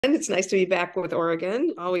It's nice to be back with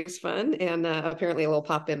Oregon. Always fun. And apparently a little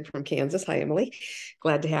pop in from Kansas. Hi, Emily.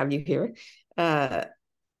 Glad to have you here. Uh,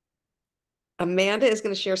 Amanda is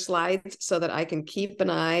going to share slides so that I can keep an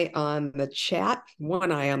eye on the chat,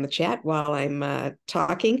 one eye on the chat while I'm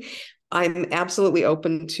talking. I'm absolutely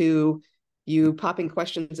open to you popping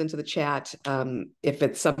questions into the chat. If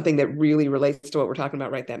it's something that really relates to what we're talking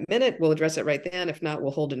about right that minute, we'll address it right then. If not,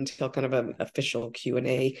 we'll hold it until kind of an official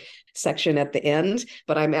Q&A section at the end.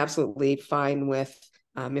 But I'm absolutely fine with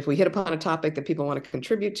if we hit upon a topic that people want to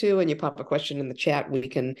contribute to and you pop a question in the chat, we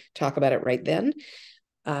can talk about it right then.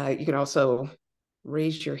 You can also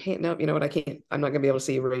raise your hand. No, you know what? I'm not going to be able to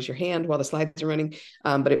see you raise your hand while the slides are running,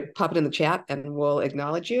 but pop it in the chat and we'll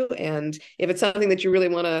acknowledge you. And if it's something that you really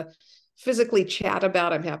want to physically chat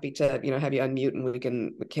about, I'm happy to, have you unmute and we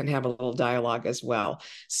can have a little dialogue as well.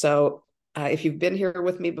 So if you've been here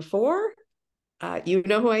with me before, you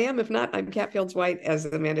know who I am. If not, I'm Kat Fields-White. As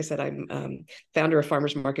Amanda said, I'm founder of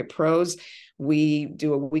Farmers Market Pros. We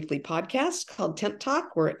do a weekly podcast called Tent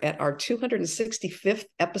Talk. We're at our 265th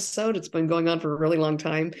episode. It's been going on for a really long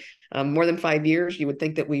time, more than 5 years. You would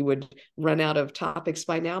think that we would run out of topics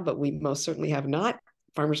by now, but we most certainly have not.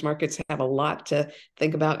 Farmers markets have a lot to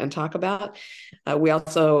think about and talk about. We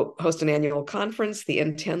also host an annual conference, the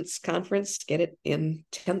Intense Conference. Get it?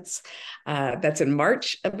 Intense. That's in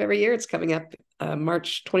March of every year. It's coming up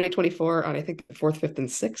March 2024 on, I think, the 4th, 5th, and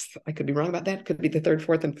 6th. I could be wrong about that. Could be the 3rd,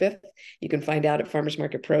 4th, and 5th. You can find out at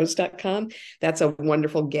farmersmarketpros.com. That's a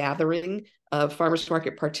wonderful gathering of farmers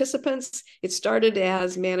market participants. It started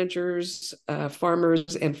as managers,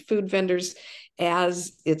 farmers, and food vendors.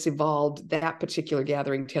 As it's evolved, that particular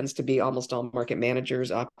gathering tends to be almost all market managers,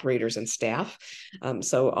 operators, and staff.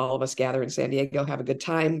 So all of us gather in San Diego, have a good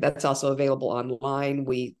time. That's also available online.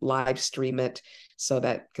 We live stream it, so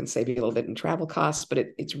that can save you a little bit in travel costs, but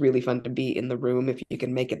it's really fun to be in the room if you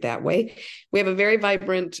can make it that way. We have a very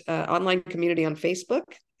vibrant online community on Facebook,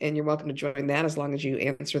 and you're welcome to join that as long as you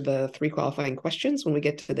answer the 3 qualifying questions. When we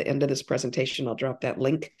get to the end of this presentation, I'll drop that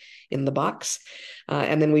link in the box.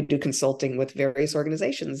 And then we do consulting with various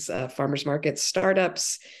organizations, farmers markets,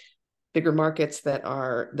 startups, bigger markets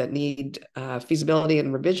that need feasibility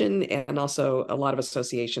and revision, and also a lot of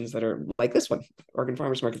associations that are like this one, Oregon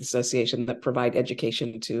Farmers Market Association, that provide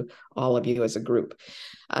education to all of you as a group.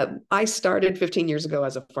 I started 15 years ago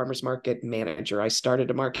as a farmers market manager. I started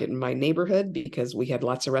a market in my neighborhood because we had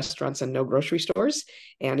lots of restaurants and no grocery stores,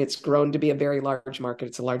 and it's grown to be a very large market.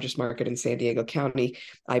 It's the largest market in San Diego County.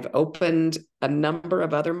 I've opened a number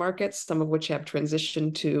of other markets, some of which have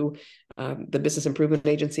transitioned to the business improvement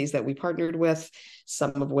agencies that we partnered with,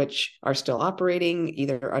 some of which are still operating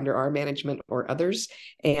either under our management or others,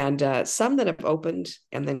 and some that have opened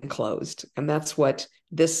and then closed. And that's what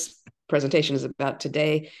this presentation is about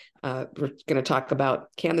today. We're going to talk about,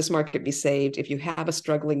 can this market be saved? If you have a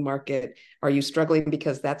struggling market, are you struggling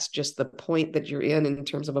because that's just the point that you're in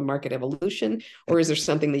terms of a market evolution? Or is there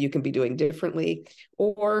something that you can be doing differently?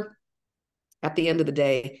 Or at the end of the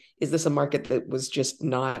day, is this a market that was just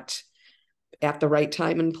not at the right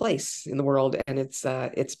time and place in the world, and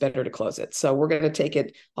it's better to close it? So we're going to take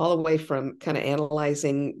it all the way from kind of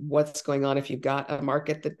analyzing what's going on if you've got a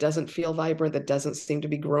market that doesn't feel vibrant, that doesn't seem to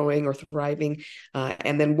be growing or thriving,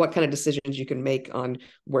 and then what kind of decisions you can make on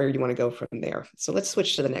where you want to go from there. So let's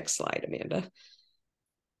switch to the next slide, Amanda.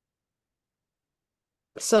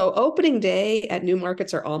 So opening day at new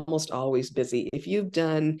markets are almost always busy. If you've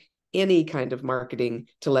done any kind of marketing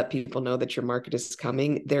to let people know that your market is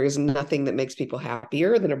coming, there is nothing that makes people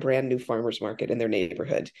happier than a brand new farmers market in their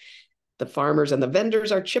neighborhood. The farmers and the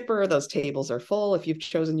vendors are chipper. Those tables are full. If you've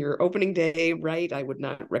chosen your opening day right, I would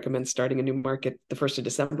not recommend starting a new market the 1st of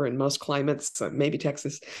December in most climates, maybe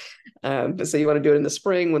Texas. But so you want to do it in the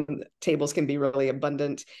spring when the tables can be really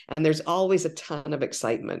abundant. And there's always a ton of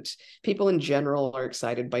excitement. People in general are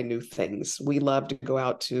excited by new things. We love to go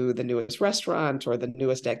out to the newest restaurant or the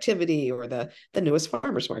newest activity or the newest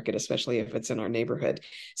farmers market, especially if it's in our neighborhood.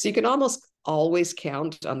 So you can almost always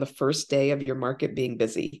count on the first day of your market being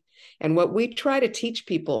busy. And what we try to teach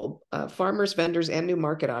people, farmers, vendors, and new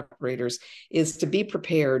market operators, is to be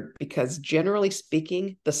prepared, because generally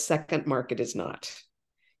speaking, the second market is not.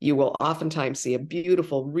 You will oftentimes see a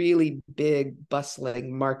beautiful, really big,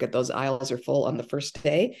 bustling market. Those aisles are full on the first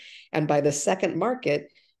day. And by the second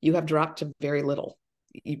market, you have dropped to very little.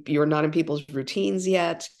 You're not in people's routines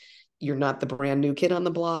yet. You're not the brand new kid on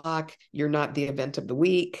the block. You're not the event of the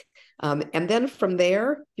week. And then from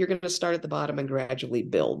there, you're going to start at the bottom and gradually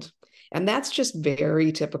build. And that's just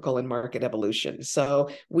very typical in market evolution. So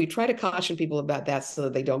we try to caution people about that so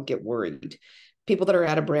that they don't get worried. People that are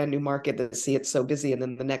at a brand new market that see it so busy, and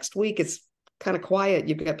then the next week it's kind of quiet.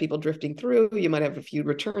 You've got people drifting through. You might have a few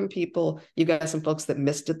return people. You've got some folks that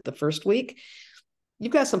missed it the first week.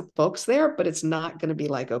 You've got some folks there, but it's not going to be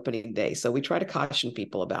like opening day. So we try to caution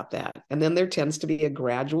people about that. And then there tends to be a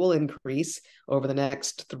gradual increase over the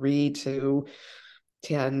next 3 to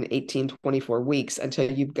 10, 18, 24 weeks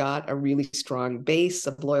until you've got a really strong base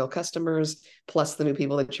of loyal customers, plus the new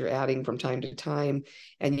people that you're adding from time to time,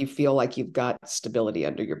 and you feel like you've got stability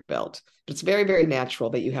under your belt. But it's very, very natural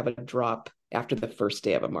that you have a drop after the first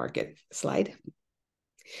day of a market. Slide.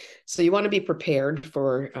 So you want to be prepared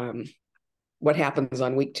for what happens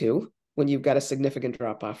on week 2 when you've got a significant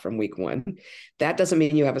drop off from week 1. That doesn't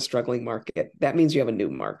mean you have a struggling market. That means you have a new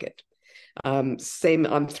market. Same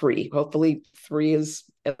on 3. Hopefully 3 is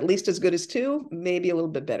at least as good as 2, maybe a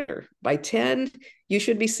little bit better. By 10, you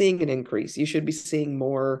should be seeing an increase. You should be seeing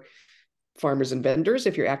more farmers and vendors.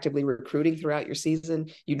 If you're actively recruiting throughout your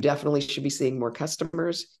season, you definitely should be seeing more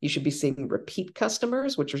customers. You should be seeing repeat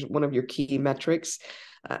customers, which is one of your key metrics.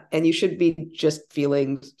 And you should be just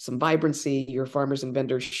feeling some vibrancy. Your farmers and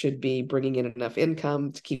vendors should be bringing in enough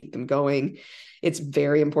income to keep them going. It's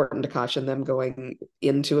very important to caution them going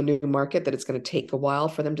into a new market that it's going to take a while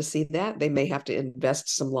for them to see that. They may have to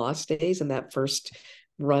invest some lost days in that first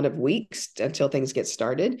run of weeks until things get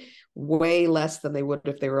started, way less than they would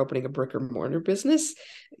if they were opening a brick or mortar business.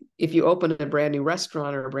 If you open a brand new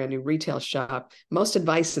restaurant or a brand new retail shop, most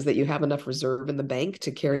advice is that you have enough reserve in the bank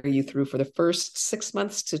to carry you through for the first 6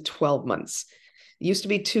 months to 12 months. It used to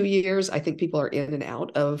be 2 years. I think people are in and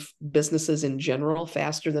out of businesses in general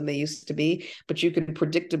faster than they used to be, but you can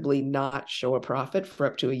predictably not show a profit for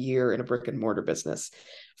up to a year in a brick and mortar business.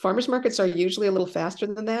 Farmers markets are usually a little faster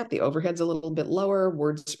than that. The overhead's a little bit lower,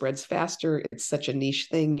 word spreads faster. It's such a niche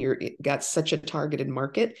thing. You've got such a targeted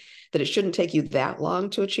market that it shouldn't take you that long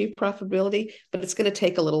to achieve profitability, but it's going to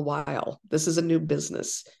take a little while. This is a new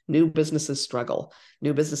business. New businesses struggle.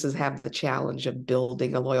 New businesses have the challenge of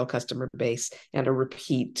building a loyal customer base and a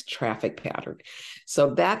repeat traffic pattern.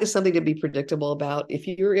 So that is something to be predictable about. If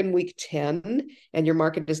you're in week 10 and your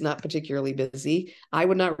market is not particularly busy, I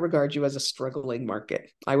would not regard you as a struggling market.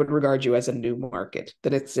 I would regard you as a new market,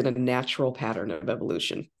 that it's in a natural pattern of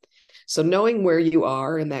evolution. So knowing where you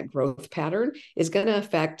are in that growth pattern is going to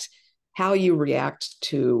affect how you react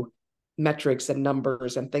to metrics and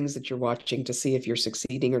numbers and things that you're watching to see if you're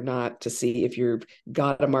succeeding or not, to see if you've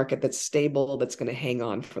got a market that's stable, that's going to hang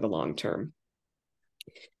on for the long term.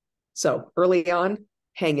 So early on,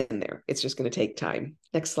 hang in there. It's just going to take time.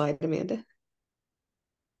 Next slide, Amanda.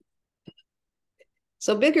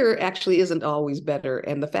 So bigger actually isn't always better.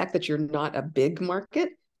 And the fact that you're not a big market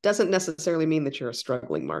doesn't necessarily mean that you're a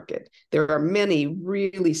struggling market. There are many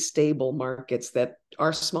really stable markets that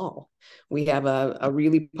are small. We have a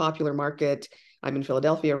really popular market. I'm in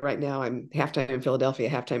Philadelphia right now. I'm halftime in Philadelphia,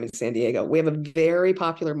 halftime in San Diego. We have a very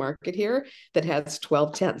popular market here that has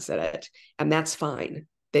 12 tents in it, and that's fine.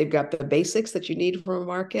 They've got the basics that you need from a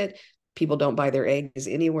market. People don't buy their eggs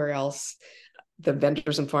anywhere else. The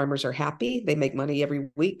vendors and farmers are happy. They make money every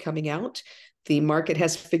week coming out. The market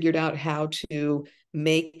has figured out how to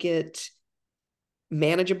make it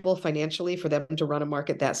manageable financially for them to run a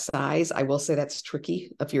market that size. I will say that's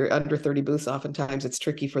tricky. If you're under 30 booths, oftentimes it's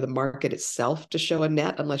tricky for the market itself to show a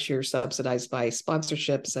net unless you're subsidized by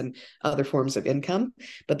sponsorships and other forms of income,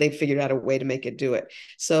 but they've figured out a way to make it do it.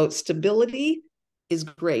 So stability is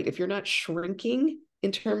great. If you're not shrinking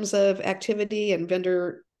in terms of activity and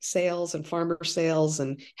vendor sales and farmer sales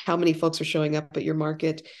and how many folks are showing up at your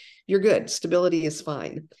market, you're good. Stability is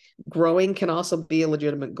fine. Growing can also be a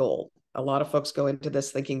legitimate goal. A lot of folks go into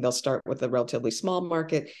this thinking they'll start with a relatively small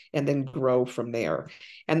market and then grow from there.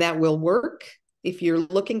 And that will work. If you're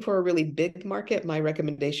looking for a really big market, my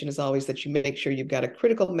recommendation is always that you make sure you've got a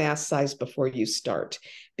critical mass size before you start,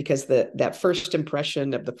 because that first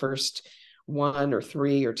impression of the first 1 or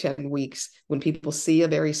 3 or 10 weeks, when people see a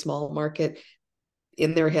very small market,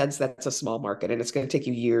 in their heads, that's a small market, and it's going to take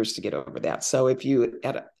you years to get over that. So if you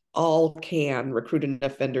all can recruit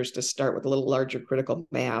enough vendors to start with a little larger critical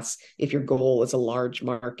mass, if your goal is a large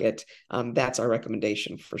market, that's our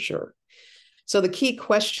recommendation for sure. So the key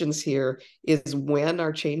questions here is, when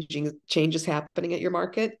are changes happening at your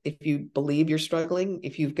market? If you believe you're struggling,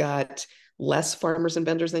 if you've got less farmers and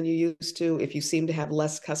vendors than you used to, if you seem to have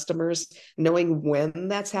less customers, knowing when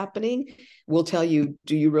that's happening will tell you,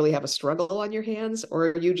 do you really have a struggle on your hands, or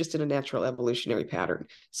are you just in a natural evolutionary pattern?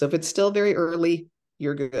 So if it's still very early,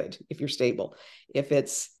 you're good if you're stable. If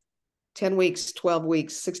it's 10 weeks, 12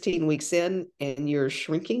 weeks, 16 weeks in and you're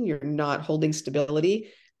shrinking, you're not holding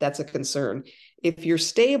stability, that's a concern. If you're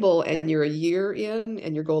stable and you're a year in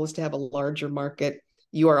and your goal is to have a larger market,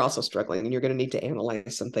 you are also struggling, and you're going to need to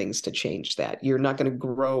analyze some things to change that. You're not going to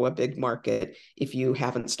grow a big market if you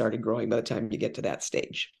haven't started growing by the time you get to that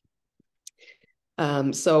stage.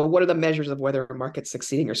 So what are the measures of whether a market's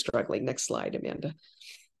succeeding or struggling? Next slide, Amanda. I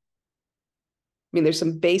mean, there's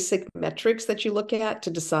some basic metrics that you look at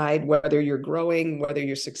to decide whether you're growing, whether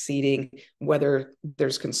you're succeeding, whether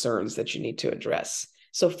there's concerns that you need to address.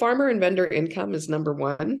 So farmer and vendor income is number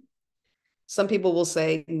one. Some people will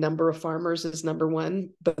say number of farmers is number one,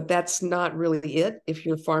 but that's not really it if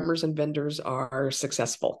your farmers and vendors are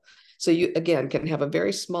successful. So you, again, can have a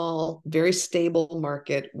very small, very stable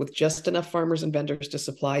market with just enough farmers and vendors to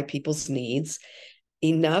supply people's needs,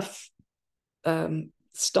 enough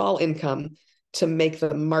stall income to make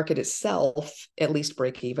the market itself at least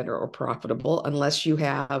break even or profitable, unless you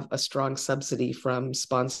have a strong subsidy from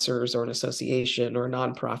sponsors or an association or a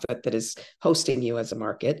nonprofit that is hosting you as a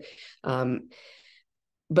market.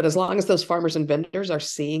 But as long as those farmers and vendors are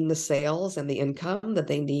seeing the sales and the income that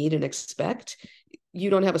they need and expect, you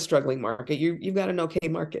don't have a struggling market. You've got an okay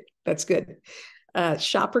market. That's good.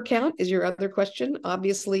 Shopper count is your other question.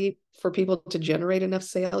 Obviously, for people to generate enough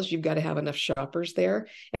sales, you've got to have enough shoppers there.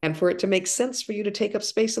 And for it to make sense for you to take up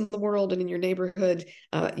space in the world and in your neighborhood,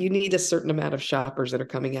 you need a certain amount of shoppers that are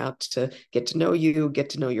coming out to get to know you,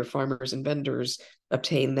 get to know your farmers and vendors,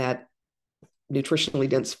 obtain that nutritionally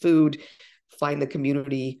dense food, find the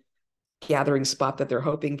community gathering spot that they're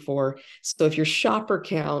hoping for. So if your shopper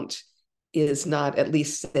count is not at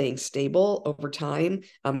least staying stable over time,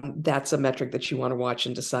 that's a metric that you want to watch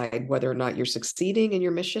and decide whether or not you're succeeding in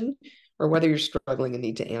your mission or whether you're struggling and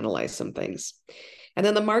need to analyze some things. And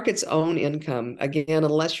then the market's own income, again,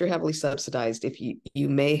 unless you're heavily subsidized, if you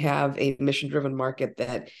may have a mission-driven market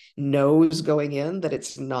that knows going in that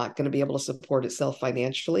it's not going to be able to support itself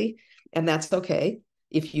financially, and that's okay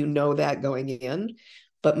if you know that going in.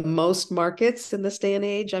 But most markets in this day and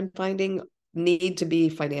age, I'm finding, need to be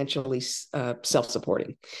financially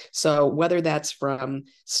self-supporting. So whether that's from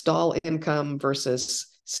stall income versus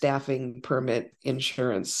staffing, permit,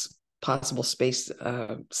 insurance, possible space,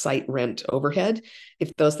 site rent, overhead,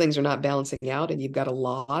 if those things are not balancing out and you've got a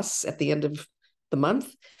loss at the end of the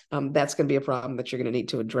month, that's going to be a problem that you're going to need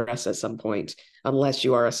to address at some point, unless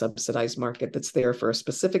you are a subsidized market that's there for a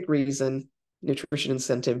specific reason, nutrition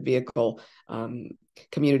incentive vehicle,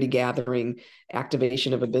 community gathering,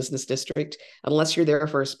 activation of a business district. Unless you're there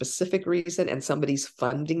for a specific reason and somebody's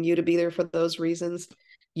funding you to be there for those reasons,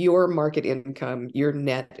 your market income, your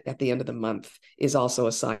net at the end of the month, is also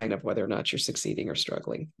a sign of whether or not you're succeeding or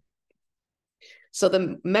struggling. So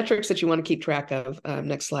the metrics that you want to keep track of,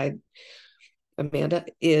 next slide, Amanda,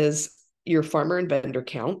 is your farmer and vendor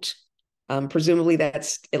count. Presumably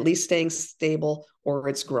that's at least staying stable or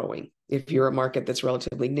it's growing if you're a market that's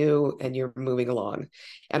relatively new and you're moving along.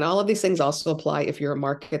 And all of these things also apply if you're a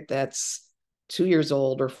market that's 2 years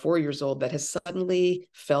old or 4 years old that has suddenly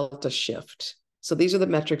felt a shift. So these are the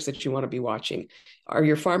metrics that you want to be watching. Are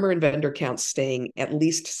your farmer and vendor counts staying at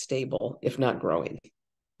least stable, if not growing?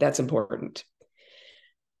 That's important.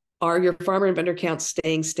 Are your farmer and vendor counts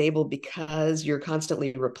staying stable because you're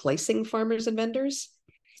constantly replacing farmers and vendors?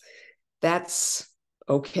 That's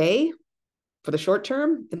okay for the short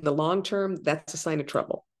term. In the long term, that's a sign of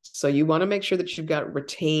trouble. So you want to make sure that you've got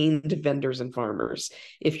retained vendors and farmers.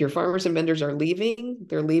 If your farmers and vendors are leaving,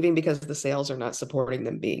 they're leaving because the sales are not supporting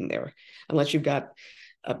them being there. Unless you've got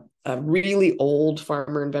a really old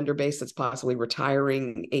farmer and vendor base that's possibly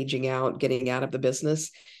retiring, aging out, getting out of the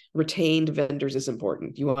business, retained vendors is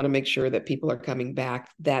important. You want to make sure that people are coming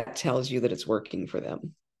back. That tells you that it's working for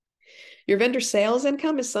them. Your vendor sales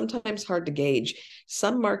income is sometimes hard to gauge.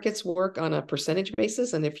 Some markets work on a percentage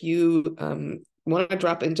basis, and if you want to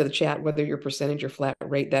drop into the chat whether your percentage or flat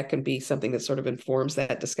rate, that can be something that sort of informs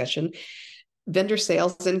that discussion. Vendor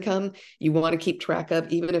sales income, you want to keep track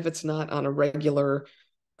of, even if it's not on a regular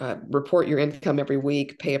report your income every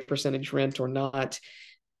week, pay a percentage rent or not.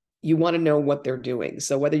 You want to know what they're doing.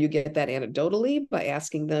 So whether you get that anecdotally by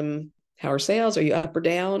asking them, how are sales? Are you up or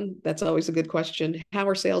down? That's always a good question. How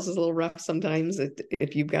are sales is a little rough sometimes.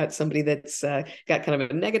 If you've got somebody that's got kind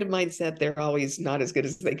of a negative mindset, they're always not as good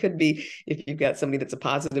as they could be. If you've got somebody that's a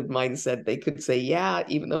positive mindset, they could say, yeah,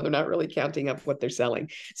 even though they're not really counting up what they're selling.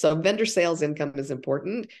 So vendor sales income is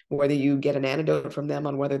important, whether you get an anecdote from them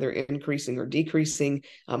on whether they're increasing or decreasing,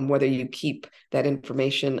 whether you keep that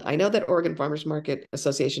information. I know that Oregon Farmers Market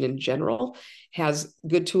Association in general has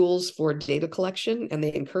good tools for data collection, and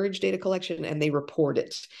they encourage data collection and they report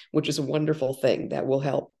it, which is a wonderful thing that will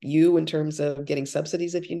help you in terms of getting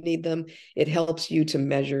subsidies if you need them. It helps you to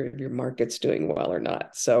measure if your market's doing well or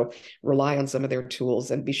not. So rely on some of their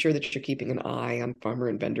tools and be sure that you're keeping an eye on farmer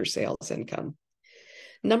and vendor sales income.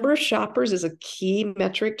 Number of shoppers is a key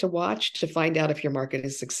metric to watch to find out if your market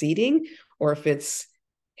is succeeding or if it's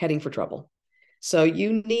heading for trouble. So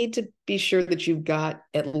you need to be sure that you've got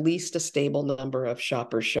at least a stable number of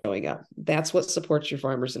shoppers showing up. That's what supports your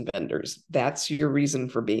farmers and vendors. That's your reason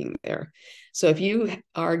for being there. So if you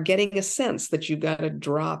are getting a sense that you've got a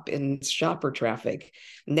drop in shopper traffic,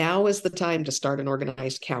 now is the time to start an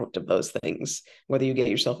organized count of those things. Whether you get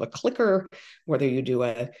yourself a clicker, whether you do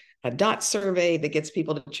a dot survey that gets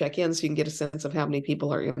people to check in so you can get a sense of how many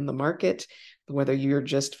people are in the market, whether you're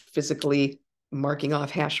just physically marking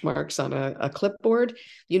off hash marks on a clipboard,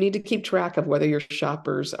 you need to keep track of whether your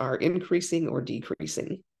shoppers are increasing or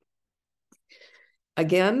decreasing.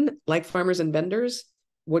 Again, like farmers and vendors,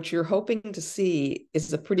 what you're hoping to see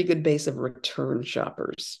is a pretty good base of return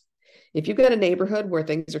shoppers. If you've got a neighborhood where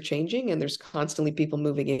things are changing and there's constantly people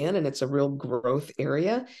moving in and it's a real growth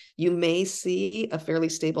area, you may see a fairly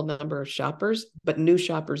stable number of shoppers, but new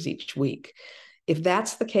shoppers each week. If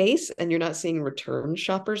that's the case and you're not seeing return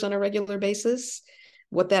shoppers on a regular basis,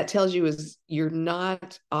 what that tells you is you're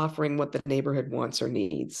not offering what the neighborhood wants or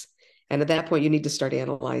needs. And at that point, you need to start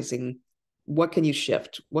analyzing, what can you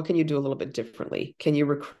shift? What can you do a little bit differently? Can you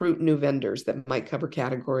recruit new vendors that might cover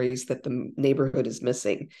categories that the neighborhood is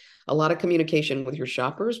missing? A lot of communication with your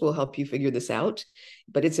shoppers will help you figure this out,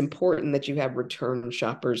 but it's important that you have return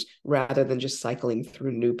shoppers rather than just cycling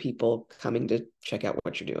through new people coming to check out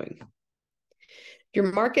what you're doing. Your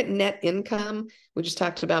market net income, we just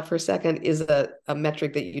talked about for a second, is a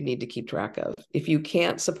metric that you need to keep track of. If you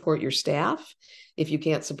can't support your staff, if you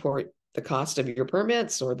can't support the cost of your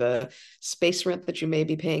permits or the space rent that you may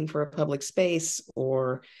be paying for a public space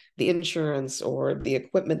or the insurance or the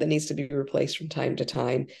equipment that needs to be replaced from time to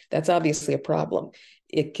time, that's obviously a problem.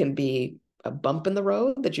 It can be a bump in the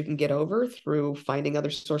road that you can get over through finding other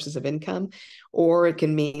sources of income, or it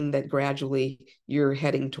can mean that gradually you're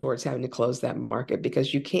heading towards having to close that market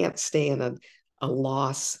because you can't stay in a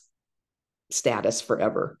loss status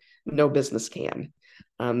forever. No business can.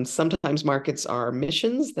 Sometimes markets are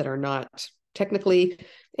missions that are not technically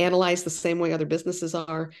analyzed the same way other businesses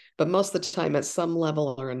are, but most of the time at some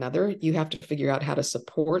level or another, you have to figure out how to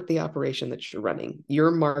support the operation that you're running.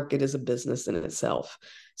 Your market is a business in itself.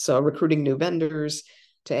 So recruiting new vendors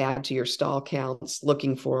to add to your stall counts,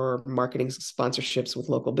 looking for marketing sponsorships with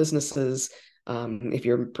local businesses. If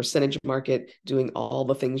you're a percentage market, doing all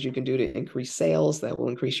the things you can do to increase sales, that will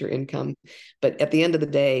increase your income. But at the end of the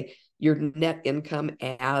day, your net income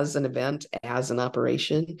as an event, as an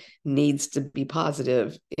operation, needs to be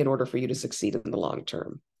positive in order for you to succeed in the long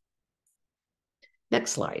term.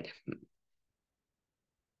 Next slide.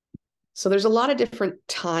 So there's a lot of different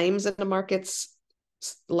times in the market's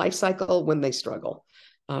life cycle when they struggle.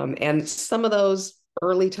 And some of those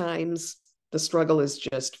early times, the struggle is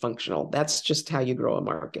just functional. That's just how you grow a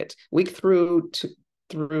market. Week through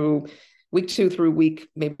week 2 through week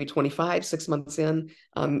maybe 25, 6 months in,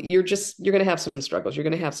 you're going to have some struggles. You're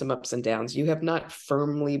going to have some ups and downs. You have not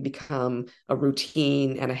firmly become a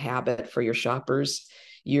routine and a habit for your shoppers.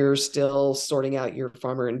 You're still sorting out your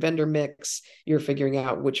farmer and vendor mix. You're figuring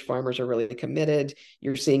out which farmers are really committed.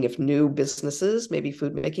 You're seeing if new businesses, maybe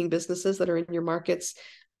food making businesses that are in your markets,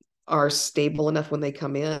 are stable enough when they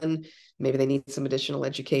come in. Maybe they need some additional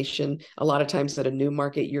education. A lot of times at a new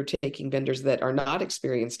market, you're taking vendors that are not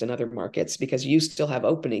experienced in other markets because you still have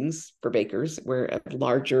openings for bakers where a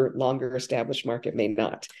larger, longer established market may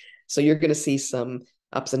not. So you're going to see some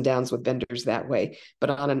ups and downs with vendors that way.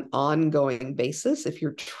 But on an ongoing basis, if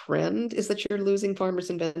your trend is that you're losing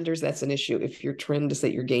farmers and vendors, that's an issue. If your trend is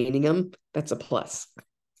that you're gaining them, that's a plus.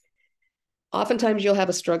 Oftentimes you'll have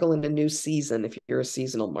a struggle in a new season if you're a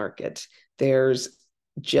seasonal market. There's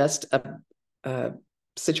just a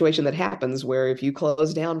situation that happens where if you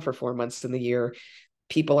close down for 4 months in the year,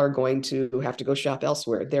 people are going to have to go shop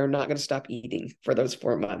elsewhere. They're not going to stop eating for those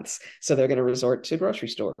 4 months. So they're going to resort to grocery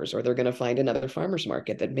stores, or they're going to find another farmer's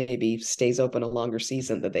market that maybe stays open a longer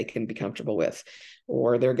season that they can be comfortable with,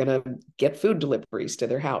 or they're going to get food deliveries to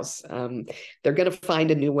their house. They're going to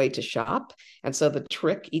find a new way to shop. And so the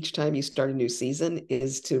trick each time you start a new season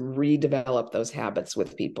is to redevelop those habits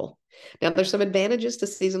with people. Now, there's some advantages to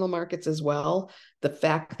seasonal markets as well. The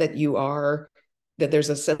fact that there's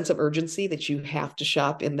a sense of urgency that you have to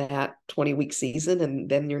shop in that 20-week season, and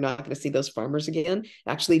then you're not going to see those farmers again,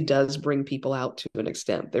 actually does bring people out to an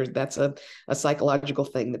extent. That's a psychological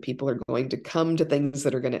thing that people are going to come to things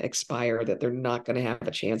that are going to expire that they're not going to have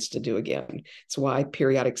a chance to do again. It's why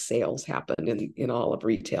periodic sales happen in all of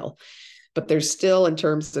retail. But there's still, in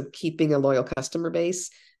terms of keeping a loyal customer base,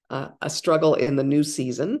 a struggle in the new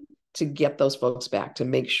season to get those folks back, to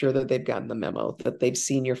make sure that they've gotten the memo, that they've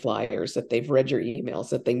seen your flyers, that they've read your emails,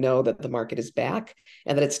 that they know that the market is back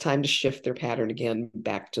and that it's time to shift their pattern again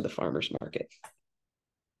back to the farmer's market.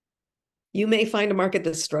 You may find a market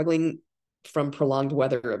that's struggling from prolonged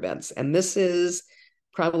weather events. And this is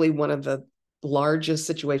probably one of the largest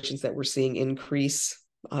situations that we're seeing increase,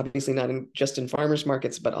 obviously not just in farmers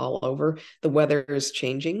markets, but all over. The weather is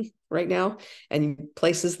changing right now. And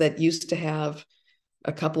places that used to have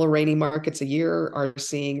a couple of rainy markets a year are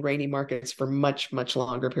seeing rainy markets for much, much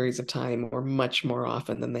longer periods of time or much more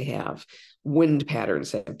often than they have. Wind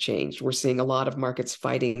patterns have changed. We're seeing a lot of markets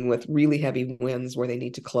fighting with really heavy winds where they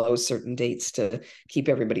need to close certain dates to keep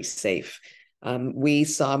everybody safe. We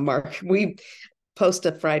post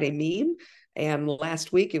a Friday meme, and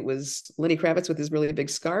last week it was Lenny Kravitz with his really big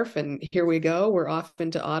scarf. And here we go, we're off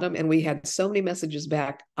into autumn. And we had so many messages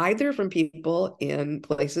back, either from people in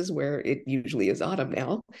places where it usually is autumn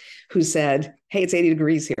now, who said, hey, it's 80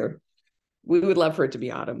 degrees here. We would love for it to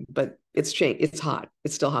be autumn, but it's changed. It's hot.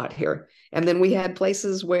 It's still hot here. And then we had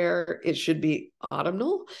places where it should be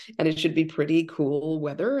autumnal and it should be pretty cool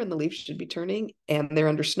weather and the leaves should be turning, and they're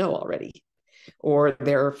under snow already. Or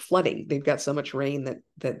they're flooding. They've got so much rain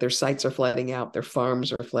that their sites are flooding out. Their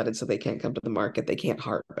farms are flooded, so they can't come to the market. They can't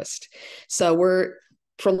harvest. So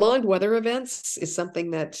prolonged weather events is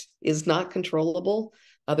something that is not controllable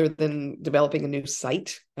other than developing a new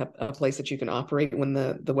site, a place that you can operate when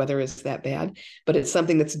the weather is that bad. But it's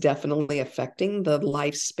something that's definitely affecting the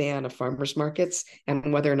lifespan of farmers markets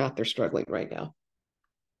and whether or not they're struggling right now.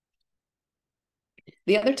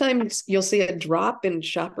 The other time you'll see a drop in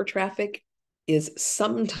shopper traffic is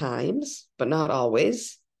sometimes, but not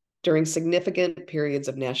always, during significant periods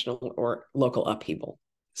of national or local upheaval.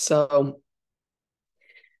 So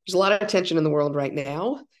there's a lot of tension in the world right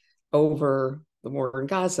now over the war in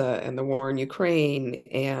Gaza and the war in Ukraine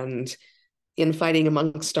and infighting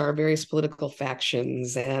amongst our various political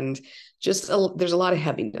factions. And there's a lot of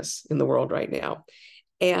heaviness in the world right now.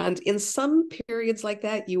 And in some periods like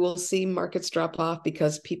that, you will see markets drop off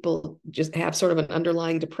because people just have sort of an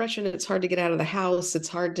underlying depression. It's hard to get out of the house. It's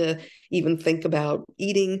hard to even think about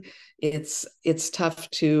eating. It's tough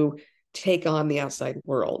to take on the outside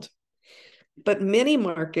world. But many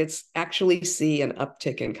markets actually see an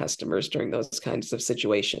uptick in customers during those kinds of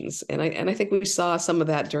situations. And I think we saw some of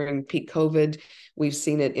that during peak COVID. We've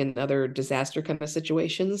seen it in other disaster kind of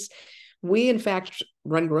situations. We, in fact,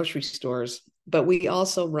 run grocery stores, but we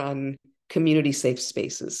also run community safe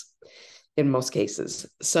spaces in most cases.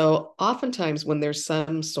 So oftentimes when there's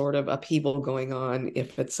some sort of upheaval going on,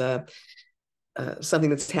 if it's something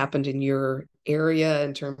that's happened in your area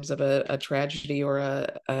in terms of a tragedy or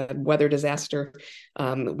a weather disaster,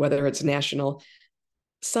 whether it's national,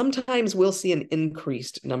 sometimes we'll see an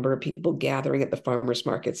increased number of people gathering at the farmers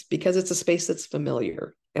markets because it's a space that's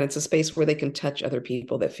familiar and it's a space where they can touch other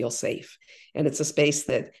people that feel safe. And it's a space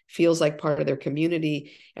that feels like part of their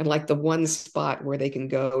community and like the one spot where they can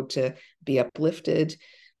go to be uplifted,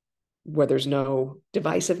 where there's no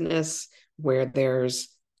divisiveness, where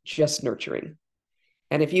there's just nurturing.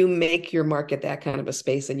 And if you make your market that kind of a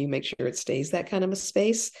space and you make sure it stays that kind of a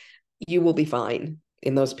space, you will be fine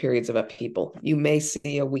in those periods of upheaval. You may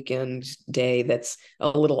see a weekend day that's a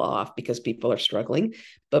little off because people are struggling,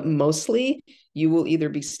 but mostly you will either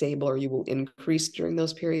be stable or you will increase during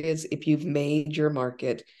those periods if you've made your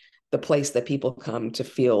market the place that people come to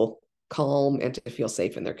feel calm and to feel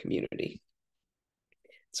safe in their community.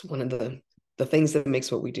 It's one of the things that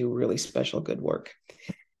makes what we do really special, good work.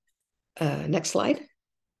 Next slide.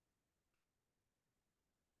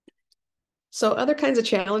 So other kinds of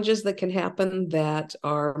challenges that can happen that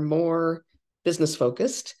are more business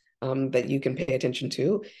focused, that you can pay attention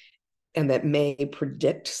to and that may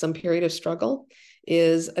predict some period of struggle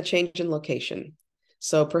is a change in location.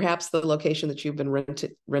 So perhaps the location that you've been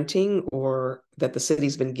renting or that the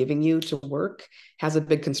city's been giving you to work has a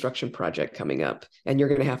big construction project coming up and you're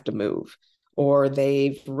going to have to move. Or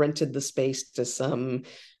they've rented the space to some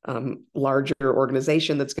larger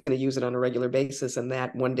organization that's going to use it on a regular basis, and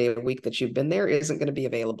that one day a week that you've been there isn't going to be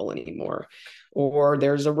available anymore. Or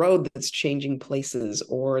there's a road that's changing places,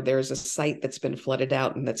 or there's a site that's been flooded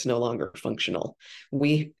out and that's no longer functional.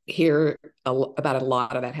 We hear about a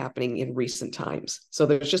lot of that happening in recent times. So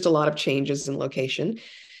there's just a lot of changes in location.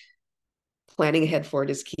 Planning ahead for it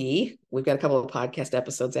is key. We've got a couple of podcast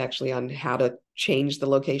episodes actually on how to change the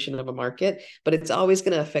location of a market, but it's always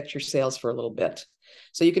going to affect your sales for a little bit.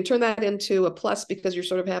 So you can turn that into a plus because you're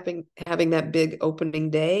sort of having that big opening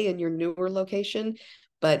day in your newer location,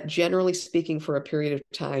 But generally speaking, for a period of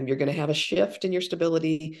time, you're going to have a shift in your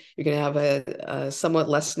stability. You're going to have a somewhat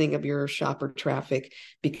lessening of your shopper traffic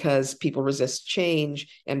because people resist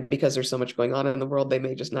change. And because there's so much going on in the world, they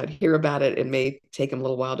may just not hear about it. It may take them a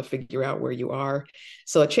little while to figure out where you are.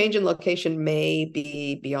 So a change in location may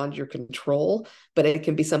be beyond your control, but it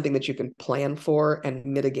can be something that you can plan for and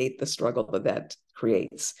mitigate the struggle that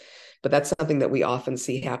creates. But that's something that we often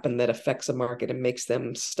see happen that affects a market and makes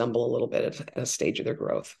them stumble a little bit at a stage of their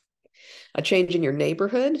growth. A change in your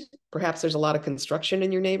neighborhood. Perhaps there's a lot of construction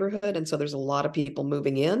in your neighborhood, and so there's a lot of people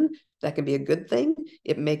moving in. That can be a good thing.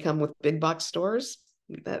 It may come with big box stores.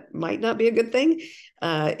 That might not be a good thing.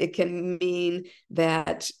 It can mean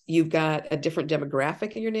that you've got a different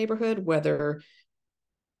demographic in your neighborhood, whether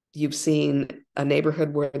you've seen a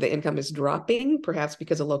neighborhood where the income is dropping, perhaps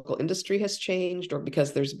because a local industry has changed or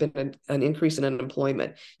because there's been an increase in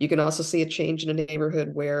unemployment. You can also see a change in a neighborhood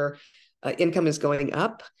where income is going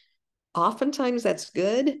up. Oftentimes that's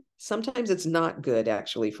good. Sometimes it's not good,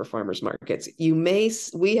 actually, for farmers markets.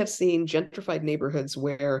 We have seen gentrified neighborhoods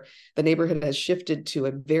where the neighborhood has shifted to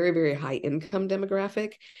a very, very high income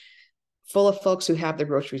demographic, full of folks who have their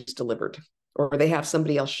groceries delivered, or they have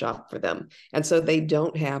somebody else shop for them. And so they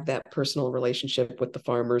don't have that personal relationship with the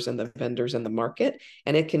farmers and the vendors and the market,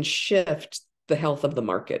 and it can shift the health of the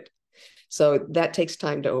market. So that takes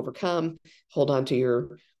time to overcome. Hold on to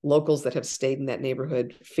your locals that have stayed in that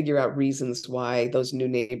neighborhood, figure out reasons why those new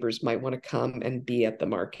neighbors might want to come and be at the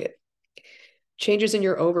market. Changes in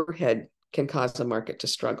your overhead can cause a market to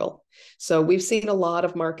struggle. So we've seen a lot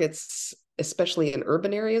of markets, especially in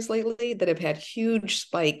urban areas lately, that have had huge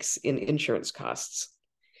spikes in insurance costs.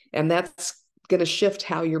 And that's going to shift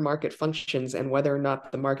how your market functions and whether or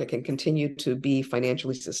not the market can continue to be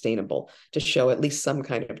financially sustainable to show at least some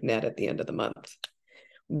kind of net at the end of the month.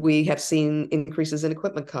 We have seen increases in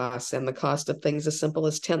equipment costs and the cost of things as simple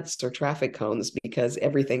as tents or traffic cones, because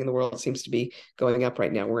everything in the world seems to be going up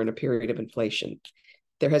right now. We're in a period of inflation.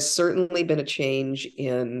 There has certainly been a change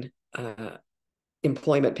in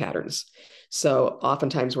employment patterns. So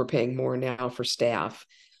oftentimes we're paying more now for staff.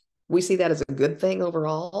 We see that as a good thing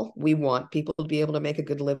overall. We want people to be able to make a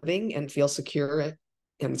good living and feel secure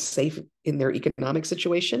and safe in their economic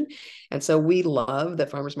situation. And so we love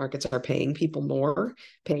that farmers markets are paying people more,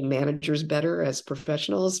 paying managers better as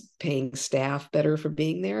professionals, paying staff better for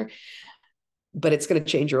being there. But it's going to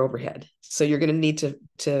change your overhead. So you're going to need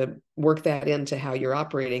to work that into how you're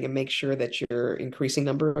operating and make sure that you're increasing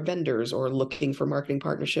number of vendors or looking for marketing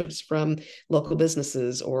partnerships from local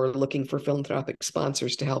businesses or looking for philanthropic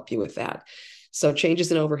sponsors to help you with that. So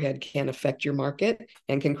changes in overhead can affect your market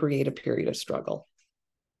and can create a period of struggle.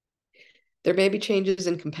 There may be changes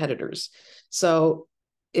in competitors. So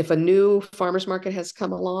if a new farmers market has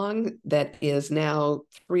come along that is now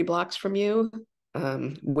 3 blocks from you,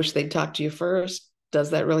 wish they'd talk to you first. Does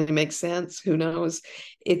that really make sense? Who knows?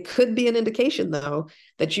 It could be an indication, though,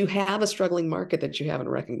 that you have a struggling market that you haven't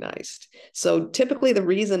recognized. So typically the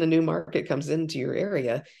reason a new market comes into your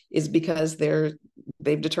area is because they've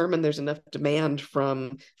determined there's enough demand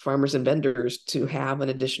from farmers and vendors to have an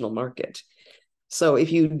additional market. So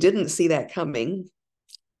if you didn't see that coming,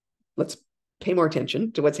 let's pay more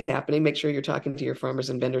attention to what's happening. Make sure you're talking to your farmers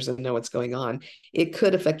and vendors and know what's going on. It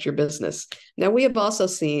could affect your business. Now, we have also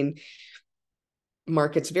seen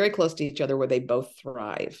markets very close to each other where they both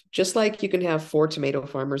thrive. Just like you can have 4 tomato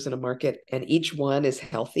farmers in a market and each one is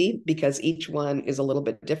healthy because each one is a little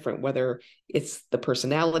bit different, whether it's the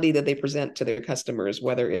personality that they present to their customers,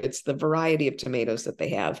 whether it's the variety of tomatoes that they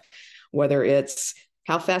have, whether it's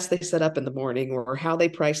how fast they set up in the morning or how they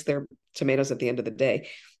price their tomatoes at the end of the day.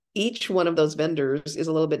 Each one of those vendors is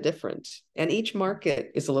a little bit different, and each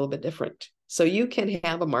market is a little bit different. So you can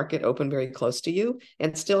have a market open very close to you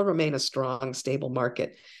and still remain a strong, stable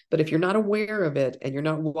market. But if you're not aware of it and you're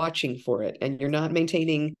not watching for it and you're not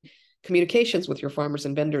maintaining communications with your farmers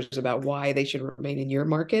and vendors about why they should remain in your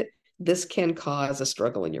market, this can cause a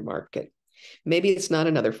struggle in your market. Maybe it's not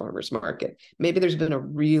another farmer's market. Maybe there's been a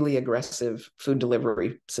really aggressive food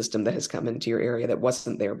delivery system that has come into your area that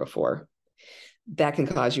wasn't there before. That can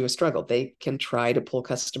cause you a struggle. They can try to pull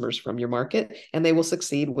customers from your market, and they will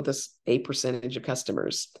succeed with a percentage of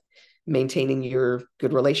customers. Maintaining your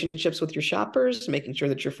good relationships with your shoppers, making sure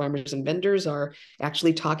that your farmers and vendors are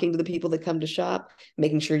actually talking to the people that come to shop,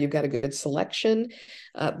 making sure you've got a good selection.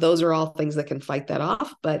 Those are all things that can fight that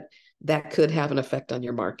off, but that could have an effect on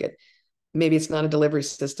your market. Maybe it's not a delivery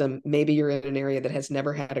system. Maybe you're in an area that has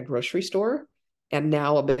never had a grocery store, and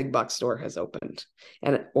now a big box store has opened,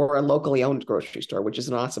 or a locally owned grocery store, which is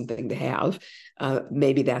an awesome thing to have.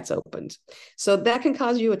 Maybe that's opened. So that can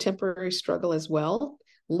cause you a temporary struggle as well.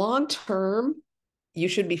 Long term, you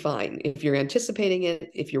should be fine. If you're anticipating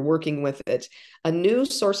it, if you're working with it, a new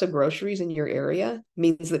source of groceries in your area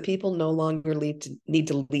means that people no longer need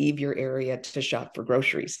to leave your area to shop for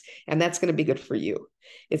groceries. And that's going to be good for you.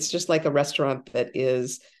 It's just like a restaurant that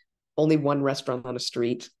is only one restaurant on a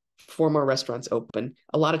street, four more restaurants open.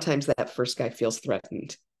 A lot of times that first guy feels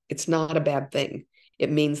threatened. It's not a bad thing. It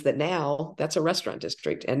means that now that's a restaurant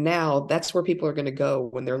district. And now that's where people are going to go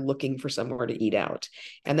when they're looking for somewhere to eat out.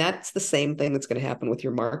 And that's the same thing that's going to happen with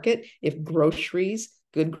your market. If groceries,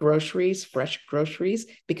 good groceries, fresh groceries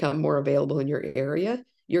become more available in your area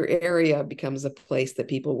becomes a place that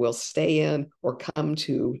people will stay in or come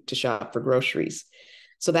to shop for groceries.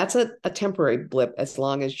 So that's a temporary blip as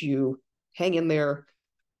long as you hang in there,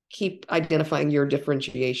 keep identifying your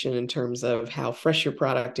differentiation in terms of how fresh your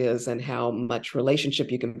product is and how much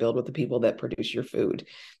relationship you can build with the people that produce your food.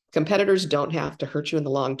 Competitors don't have to hurt you in the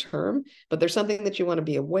long term, but there's something that you want to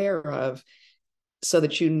be aware of so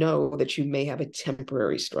that you know that you may have a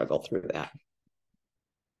temporary struggle through that.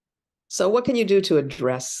 So what can you do to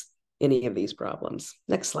address any of these problems?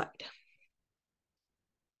 Next slide.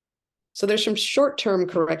 So there's some short-term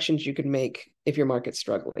corrections you can make if your market's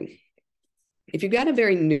struggling. If you've got a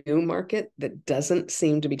very new market that doesn't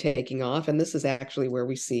seem to be taking off, and this is actually where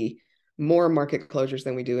we see more market closures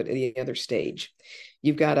than we do at any other stage.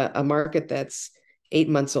 You've got a market that's 8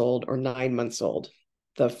 months old or 9 months old.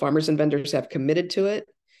 The farmers and vendors have committed to it.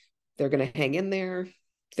 They're going to hang in there.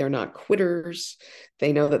 They're not quitters.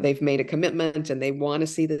 They know that they've made a commitment and they want to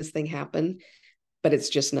see this thing happen, but it's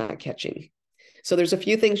just not catching. So there's a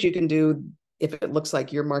few things you can do if it looks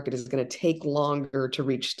like your market is going to take longer to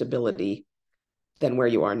reach stability than where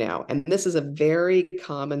you are now. And this is a very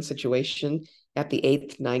common situation at the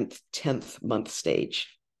 8th, 9th, 10th month stage.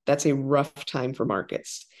 That's a rough time for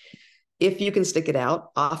markets. If you can stick it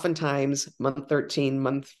out, oftentimes month 13,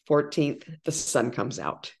 month 14th, the sun comes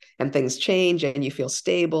out and things change and you feel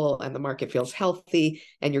stable and the market feels healthy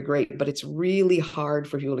and you're great. But it's really hard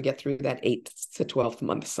for people to get through that 8th to 12th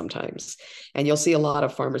month sometimes. And you'll see a lot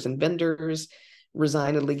of farmers and vendors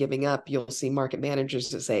resignedly giving up. You'll see market managers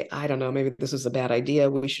that say, I don't know, maybe this is a bad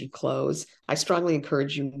idea. We should close. I strongly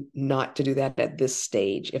encourage you not to do that at this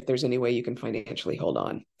stage if there's any way you can financially hold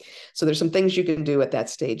on. So there's some things you can do at that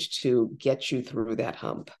stage to get you through that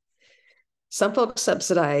hump. Some folks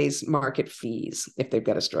subsidize market fees if they've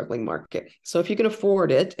got a struggling market. So if you can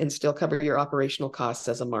afford it and still cover your operational costs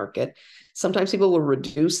as a market, sometimes people will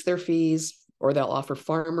reduce their fees or they'll offer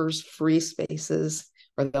farmers free spaces,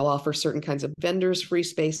 or they'll offer certain kinds of vendors free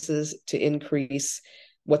spaces to increase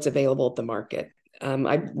what's available at the market.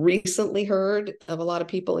 I recently heard of a lot of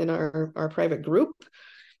people in our private group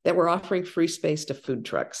that were offering free space to food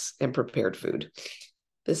trucks and prepared food.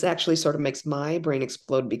 This actually sort of makes my brain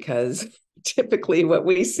explode because typically what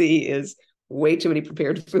we see is way too many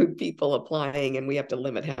prepared food people applying, and we have to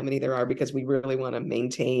limit how many there are because we really want to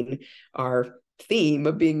maintain our theme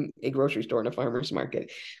of being a grocery store and a farmer's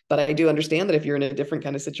market. But I do understand that if you're in a different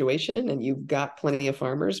kind of situation and you've got plenty of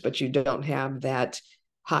farmers, but you don't have that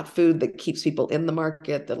hot food that keeps people in the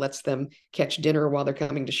market, that lets them catch dinner while they're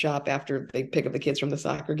coming to shop after they pick up the kids from the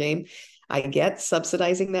soccer game, I get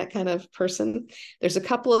subsidizing that kind of person. There's a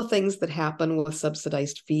couple of things that happen with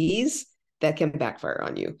subsidized fees that can backfire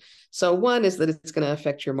on you. So one is that it's going to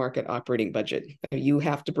affect your market operating budget. You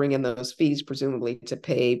have to bring in those fees, presumably, to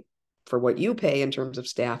pay for what you pay in terms of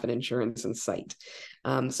staff and insurance and site.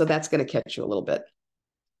 So that's going to catch you a little bit.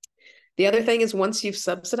 The other thing is once you've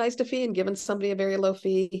subsidized a fee and given somebody a very low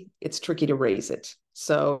fee, it's tricky to raise it.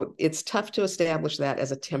 So it's tough to establish that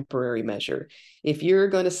as a temporary measure. If you're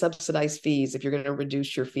going to subsidize fees, if you're going to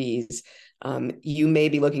reduce your fees, you may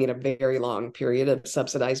be looking at a very long period of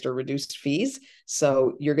subsidized or reduced fees.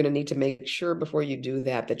 So you're going to need to make sure before you do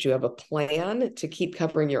that, that you have a plan to keep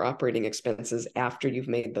covering your operating expenses after you've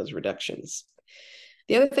made those reductions.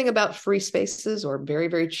 The other thing about free spaces or very,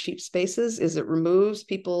 very cheap spaces is it removes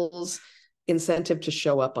people's incentive to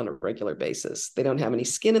show up on a regular basis. They don't have any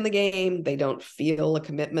skin in the game. They don't feel a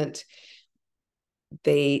commitment.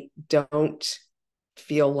 They don't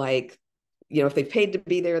feel like, if they paid to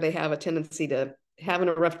be there, they have a tendency to having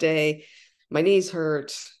a rough day. My knees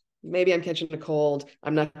hurt. Maybe I'm catching a cold.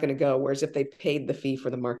 I'm not going to go. Whereas if they paid the fee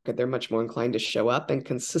for the market, they're much more inclined to show up, and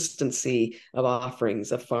consistency of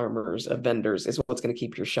offerings, of farmers, of vendors is what's going to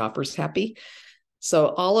keep your shoppers happy. So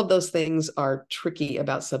all of those things are tricky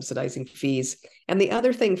about subsidizing fees. And the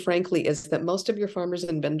other thing, frankly, is that most of your farmers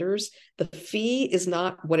and vendors, the fee is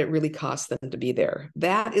not what it really costs them to be there.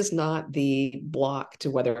 That is not the block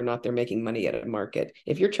to whether or not they're making money at a market.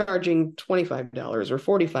 If you're charging $25 or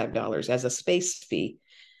 $45 as a space fee,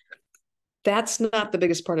 That's not the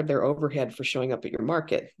biggest part of their overhead for showing up at your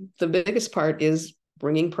market. The biggest part is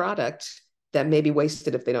bringing product that may be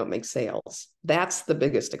wasted if they don't make sales. That's the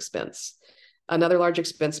biggest expense. Another large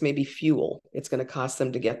expense may be fuel. It's going to cost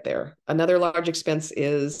them to get there. Another large expense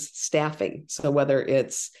is staffing. So whether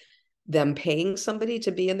it's them paying somebody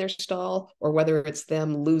to be in their stall, or whether it's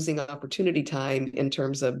them losing opportunity time in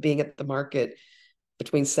terms of being at the market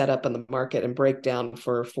between setup and the market and breakdown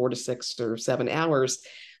for 4 to 6 or 7 hours,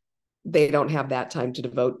 they don't have that time to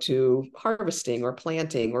devote to harvesting or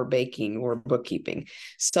planting or baking or bookkeeping.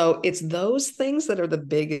 So it's those things that are the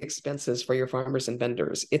big expenses for your farmers and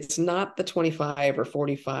vendors. It's not the 25 or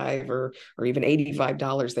 45 or even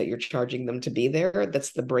 $85 that you're charging them to be there.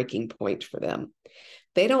 That's the breaking point for them.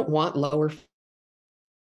 They don't want lower.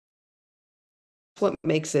 What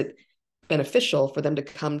makes it beneficial for them to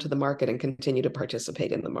come to the market and continue to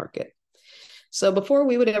participate in the market. So before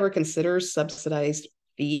we would ever consider subsidized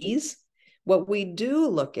fees, what we do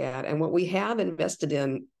look at and what we have invested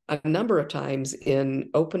in a number of times in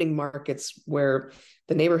opening markets where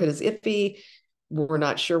the neighborhood is iffy, we're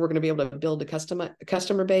not sure we're going to be able to build a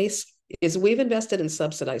customer base, is we've invested in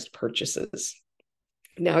subsidized purchases.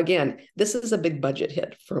 Now, again, this is a big budget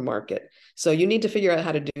hit for a market. So you need to figure out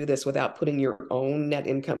how to do this without putting your own net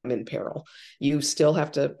income in peril. You still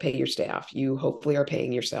have to pay your staff. You hopefully are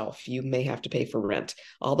paying yourself. You may have to pay for rent.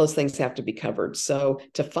 All those things have to be covered. So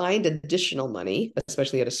to find additional money,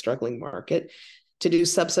 especially at a struggling market, to do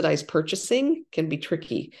subsidized purchasing can be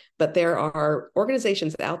tricky, but there are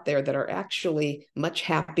organizations out there that are actually much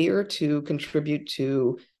happier to contribute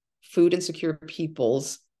to food insecure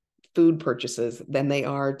people's food purchases than they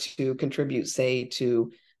are to contribute, say, to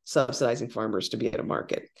subsidizing farmers to be at a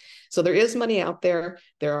market. So there is money out there.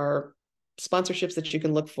 There are sponsorships that you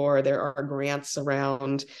can look for. There are grants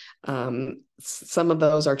around. Some of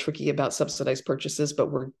those are tricky about subsidized purchases, but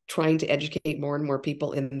we're trying to educate more and more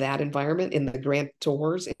people in that environment, in the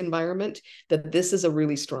grantors environment, that this is a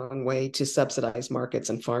really strong way to subsidize markets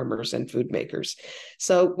and farmers and food makers.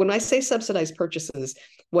 So when I say subsidized purchases,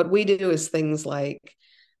 what we do is things like,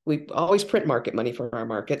 we always print market money for our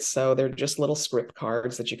markets. So they're just little script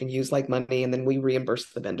cards that you can use like money, and then we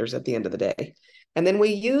reimburse the vendors at the end of the day. And then we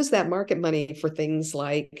use that market money for things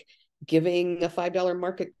like giving a $5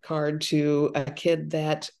 market card to a kid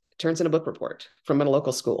that turns in a book report from a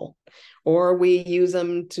local school. Or we use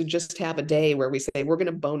them to just have a day where we say, we're going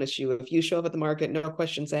to bonus you. If you show up at the market, no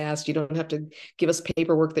questions asked, you don't have to give us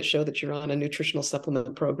paperwork that show that you're on a nutritional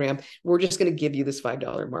supplement program. We're just going to give you this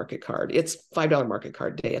 $5 market card. It's $5 market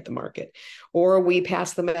card day at the market. Or we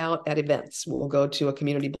pass them out at events. We'll go to a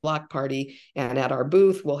community block party, and at our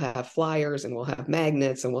booth, we'll have flyers and we'll have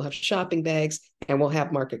magnets and we'll have shopping bags and we'll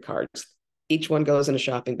have market cards. Each one goes in a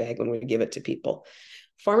shopping bag when we give it to people.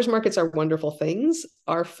 Farmers markets are wonderful things.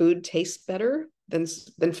 Our food tastes better than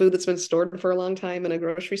food that's been stored for a long time in a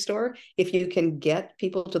grocery store. If you can get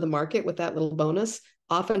people to the market with that little bonus,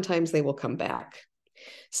 oftentimes they will come back.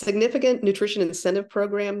 Significant nutrition incentive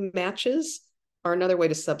program matches are another way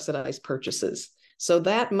to subsidize purchases. So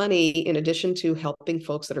that money, in addition to helping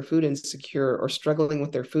folks that are food insecure or struggling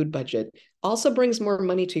with their food budget, also brings more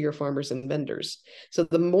money to your farmers and vendors. So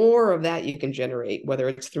the more of that you can generate, whether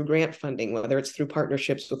it's through grant funding, whether it's through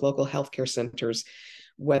partnerships with local healthcare centers,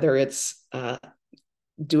 whether it's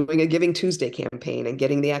doing a Giving Tuesday campaign and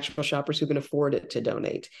getting the actual shoppers who can afford it to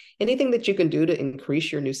donate, anything that you can do to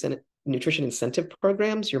increase your nutrition incentive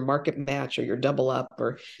programs, your market match or your double up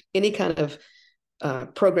or any kind of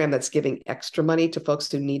program that's giving extra money to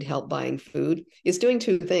folks who need help buying food, is doing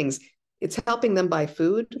two things. It's helping them buy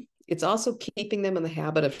food. It's also keeping them in the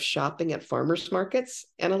habit of shopping at farmers markets.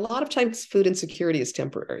 And a lot of times food insecurity is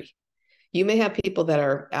temporary. You may have people that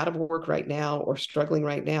are out of work right now or struggling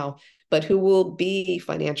right now, but who will be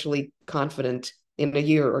financially confident in a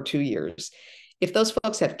year or 2 years. If those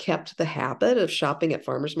folks have kept the habit of shopping at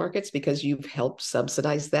farmers markets because you've helped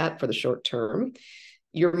subsidize that for the short term,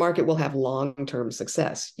 your market will have long-term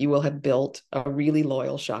success. You will have built a really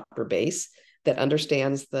loyal shopper base that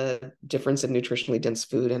understands the difference in nutritionally dense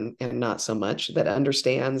food and not so much, that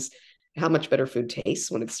understands how much better food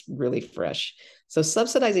tastes when it's really fresh. So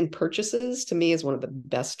subsidizing purchases, to me, is one of the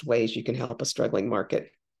best ways you can help a struggling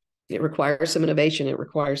market. It requires some innovation. It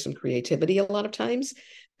requires some creativity a lot of times,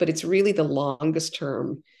 but it's really the longest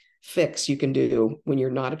term fix you can do when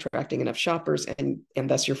you're not attracting enough shoppers and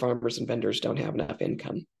thus your farmers and vendors don't have enough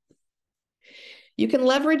income. You can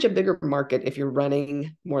leverage a bigger market if you're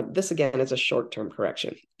running more. This again is a short-term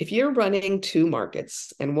correction. If you're running 2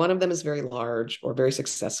 markets and one of them is very large or very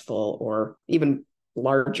successful or even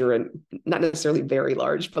larger, and not necessarily very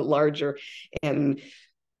large, but larger, and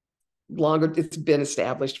longer, it's been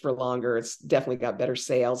established for longer. It's definitely got better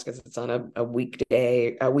sales because it's on a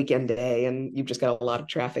weekday, a weekend day, and you've just got a lot of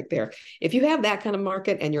traffic there. If you have that kind of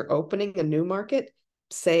market and you're opening a new market,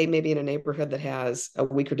 say maybe in a neighborhood that has a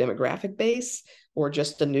weaker demographic base or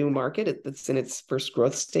just a new market that's in its first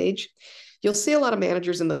growth stage, you'll see a lot of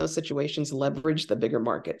managers in those situations leverage the bigger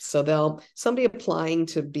market. So somebody applying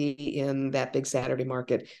to be in that big Saturday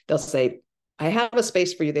market, they'll say, I have a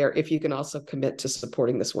space for you there if you can also commit to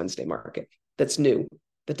supporting this Wednesday market that's new,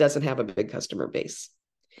 that doesn't have a big customer base.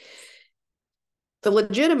 The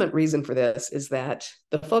legitimate reason for this is that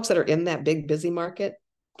the folks that are in that big busy market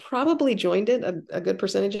probably joined it, a good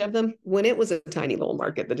percentage of them, when it was a tiny little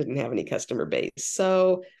market that didn't have any customer base.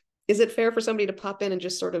 So is it fair for somebody to pop in and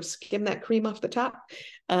just sort of skim that cream off the top?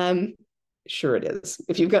 Sure it is.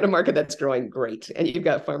 If you've got a market that's growing, great. And you've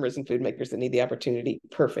got farmers and food makers that need the opportunity,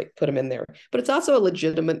 perfect, put them in there. But it's also a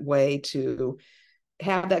legitimate way to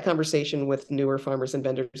have that conversation with newer farmers and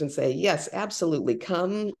vendors and say, yes, absolutely,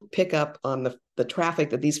 come pick up on the traffic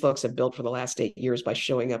that these folks have built for the last 8 years by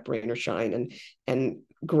showing up rain or shine and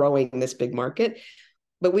growing this big market.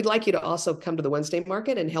 But we'd like you to also come to the Wednesday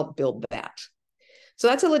market and help build that. So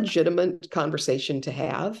that's a legitimate conversation to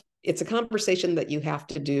have. It's a conversation that you have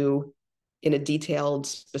to do in a detailed,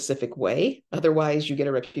 specific way. Otherwise, you get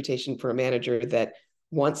a reputation for a manager that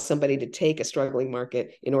wants somebody to take a struggling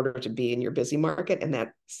market in order to be in your busy market. And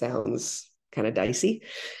that sounds kind of dicey.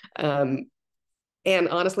 And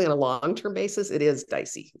honestly, on a long-term basis, it is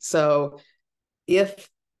dicey. So if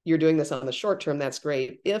you're doing this on the short term, that's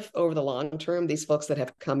great. If over the long term, these folks that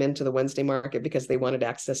have come into the Wednesday market because they wanted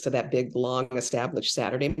access to that big, long established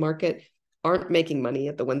Saturday market aren't making money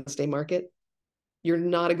at the Wednesday market, you're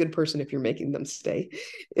not a good person if you're making them stay.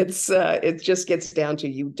 It just gets down to,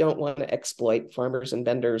 you don't want to exploit farmers and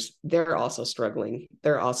vendors. They're also struggling.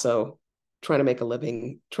 They're also trying to make a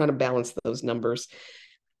living, trying to balance those numbers.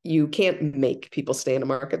 You can't make people stay in a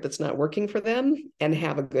market that's not working for them and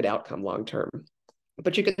have a good outcome long term.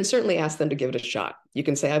 But you can certainly ask them to give it a shot. You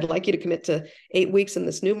can say, I'd like you to commit to 8 weeks in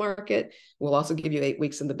this new market. We'll also give you 8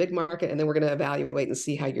 weeks in the big market, and then we're going to evaluate and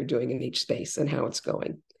see how you're doing in each space and how it's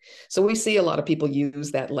going. So we see a lot of people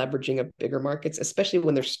use that leveraging of bigger markets, especially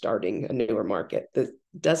when they're starting a newer market. That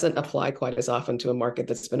doesn't apply quite as often to a market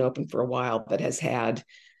that's been open for a while, that has had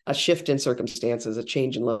a shift in circumstances, a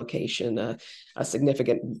change in location, a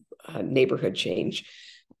significant neighborhood change.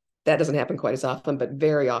 That doesn't happen quite as often, but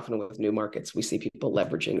very often with new markets, we see people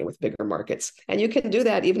leveraging it with bigger markets. And you can do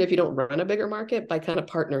that even if you don't run a bigger market by kind of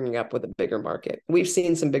partnering up with a bigger market. We've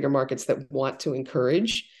seen some bigger markets that want to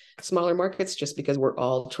encourage smaller markets just because we're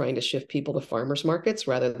all trying to shift people to farmers markets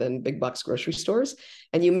rather than big box grocery stores.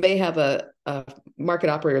 And you may have a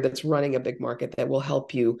market operator that's running a big market that will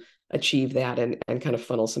help you achieve that and kind of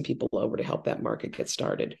funnel some people over to help that market get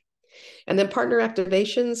started. And then partner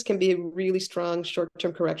activations can be a really strong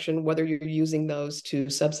short-term correction, whether you're using those to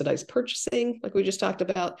subsidize purchasing, like we just talked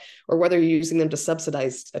about, or whether you're using them to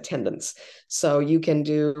subsidize attendance. So you can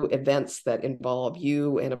do events that involve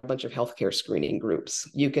you and a bunch of healthcare screening groups.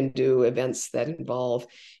 You can do events that involve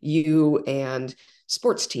you and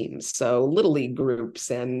sports teams, so Little League groups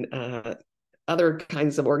and other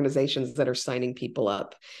kinds of organizations that are signing people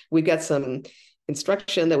up. We've got some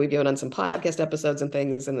instruction that we've given on some podcast episodes and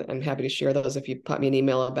things, and I'm happy to share those if you pop me an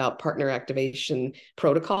email about partner activation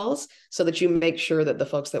protocols, so that you make sure that the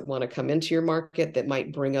folks that want to come into your market that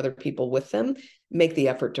might bring other people with them make the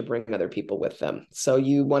effort to bring other people with them. So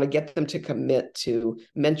you want to get them to commit to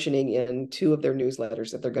mentioning in 2 of their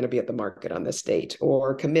newsletters that they're going to be at the market on this date,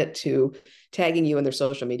 or commit to tagging you in their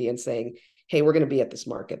social media and saying, hey, we're going to be at this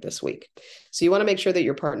market this week. So you want to make sure that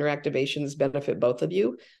your partner activations benefit both of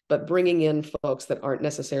you, but bringing in folks that aren't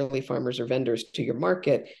necessarily farmers or vendors to your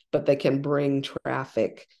market, but they can bring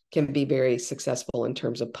traffic, can be very successful in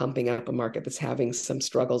terms of pumping up a market that's having some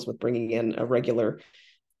struggles with bringing in a regular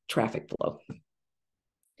traffic flow.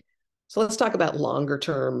 So let's talk about longer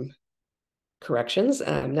term corrections.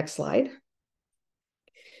 Next slide.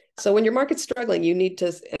 So when your market's struggling, you need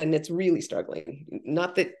to, and it's really struggling,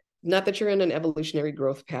 not that you're in an evolutionary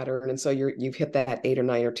growth pattern, and so you've hit that 8 or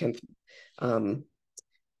 9 or 10th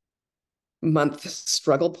month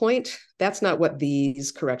struggle point. That's not what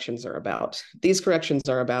these corrections are about. These corrections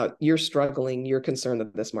are about you're struggling, you're concerned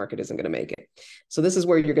that this market isn't going to make it. So this is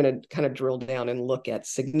where you're going to kind of drill down and look at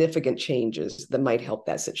significant changes that might help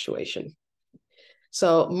that situation.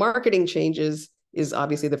 So marketing changes is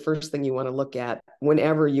obviously the first thing you want to look at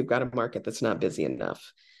whenever you've got a market that's not busy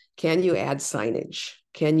enough. Can you add signage?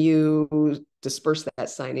 Can you disperse that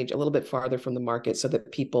signage a little bit farther from the market so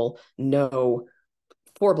that people know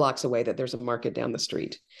 4 blocks away that there's a market down the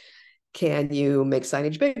street? Can you make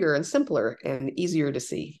signage bigger and simpler and easier to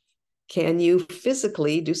see? Can you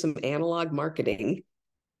physically do some analog marketing,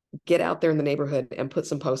 get out there in the neighborhood and put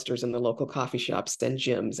some posters in the local coffee shops and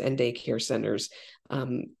gyms and daycare centers,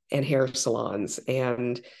 and hair salons?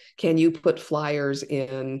 And can you put flyers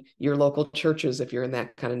in your local churches if you're in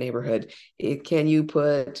that kind of neighborhood? Can you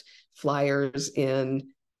put flyers in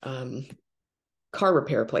car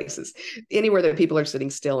repair places, anywhere that people are sitting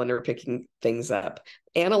still and are picking things up?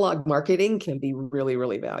 Analog marketing can be really,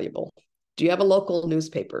 really valuable. Do you have a local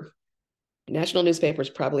newspaper? National newspapers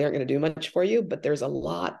probably aren't going to do much for you, but there's a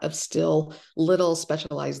lot of still little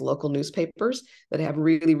specialized local newspapers that have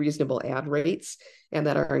really reasonable ad rates and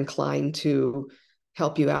that are inclined to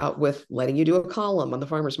help you out with letting you do a column on the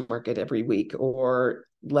farmers market every week, or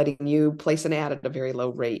letting you place an ad at a very low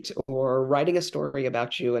rate, or writing a story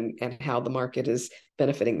about you and how the market is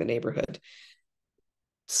benefiting the neighborhood.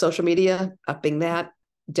 Social media, upping that,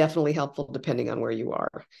 definitely helpful depending on where you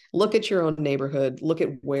are. Look at your own neighborhood, look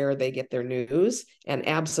at where they get their news, and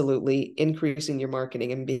absolutely increasing your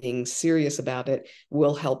marketing and being serious about it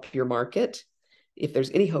will help your market. If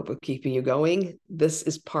there's any hope of keeping you going, this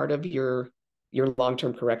is part of your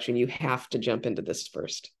long-term correction. You have to jump into this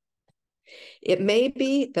first. It may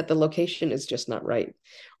be that the location is just not right,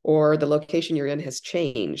 or the location you're in has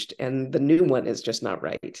changed and the new one is just not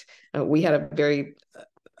right. We had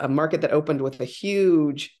a market that opened with a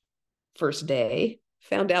huge first day,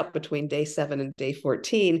 found out between day 7 and day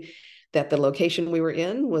 14 that the location we were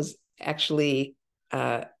in was actually,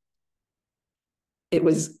 it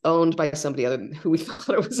was owned by somebody other than who we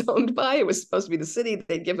thought it was owned by. It was supposed to be the city.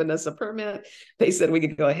 They'd given us a permit. They said we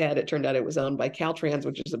could go ahead. It turned out it was owned by Caltrans,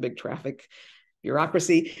 which is a big traffic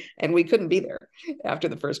bureaucracy, and we couldn't be there after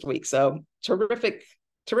the first week. So terrific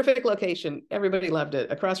location. Everybody loved it.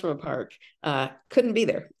 Across from a park. Couldn't be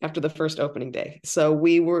there after the first opening day. So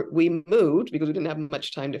we moved, because we didn't have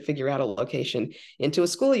much time to figure out a location, into a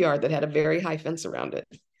schoolyard that had a very high fence around it.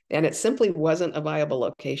 And it simply wasn't a viable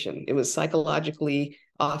location. It was psychologically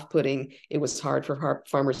off-putting. It was hard for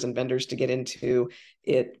farmers and vendors to get into.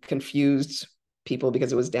 It confused people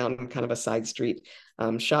because it was down kind of a side street.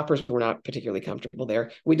 Shoppers were not particularly comfortable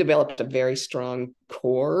there. We developed a very strong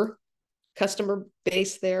core customer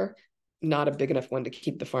base there, not a big enough one to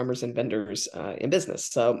keep the farmers and vendors in business.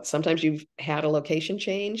 So sometimes you've had a location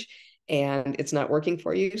change and it's not working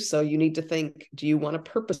for you. So you need to think, do you want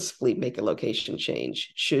to purposefully make a location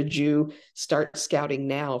change? Should you start scouting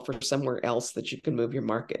now for somewhere else that you can move your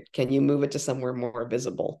market? Can you move it to somewhere more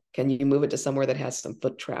visible? Can you move it to somewhere that has some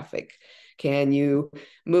foot traffic? Can you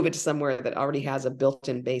move it to somewhere that already has a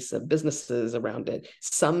built-in base of businesses around it?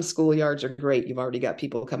 Some schoolyards are great. You've already got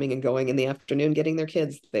people coming and going in the afternoon, getting their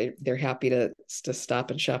kids. They're happy to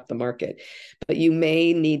stop and shop the market. But you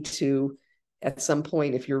may need to, at some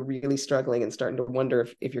point, if you're really struggling and starting to wonder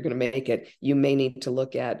if you're going to make it, you may need to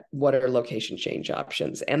look at what are location change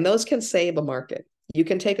options. And those can save a market. You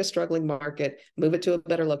can take a struggling market, move it to a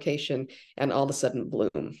better location, and all of a sudden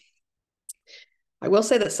bloom. I will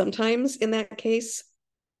say that sometimes in that case,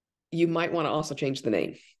 you might want to also change the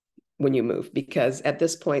name when you move, because at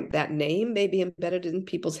this point, that name may be embedded in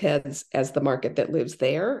people's heads as the market that lives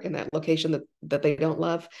there in that location that they don't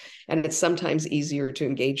love. And it's sometimes easier to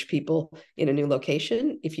engage people in a new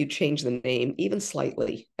location if you change the name even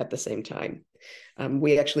slightly at the same time.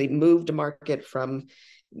 We actually moved a market from,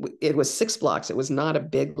 it was 6 blocks. It was not a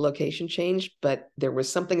big location change, but there was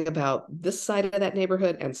something about this side of that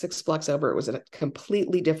neighborhood and 6 blocks over, it was a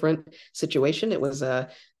completely different situation. It was a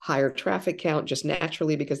higher traffic count just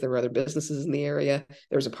naturally because there were other businesses in the area.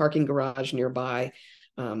 There was a parking garage nearby.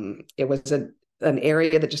 It was an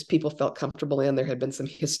area that just people felt comfortable in. There had been some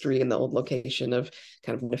history in the old location of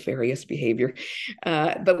kind of nefarious behavior.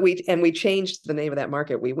 But we changed the name of that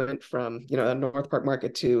market. We went from, a North Park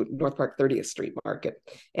Market to North Park 30th Street Market,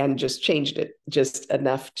 and just changed it just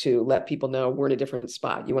enough to let people know we're in a different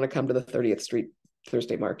spot. You want to come to the 30th Street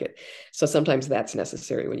Thursday Market. So sometimes that's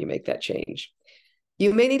necessary when you make that change.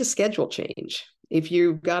 You may need a schedule change. If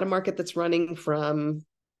you've got a market that's running from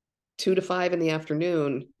 2 to 5 in the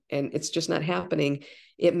afternoon, and it's just not happening,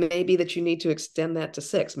 it may be that you need to extend that to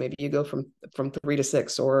 6. Maybe you go from 3 to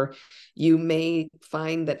 6, or you may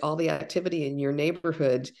find that all the activity in your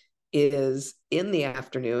neighborhood is in the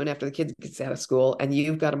afternoon after the kids get out of school, and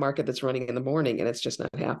you've got a market that's running in the morning and it's just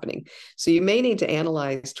not happening. So you may need to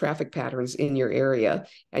analyze traffic patterns in your area,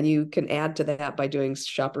 and you can add to that by doing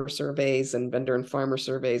shopper surveys and vendor and farmer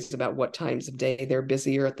surveys about what times of day they're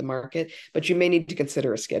busier at the market. But you may need to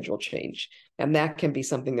consider a schedule change, and that can be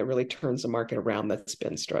something that really turns the market around that's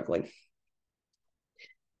been struggling.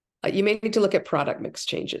 You may need to look at product mix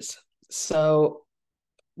changes. So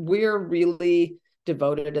we're really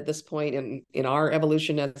devoted at this point in our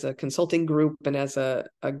evolution as a consulting group and as a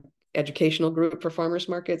educational group for farmers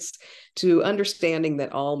markets to understanding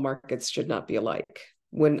that all markets should not be alike.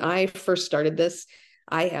 When I first started this,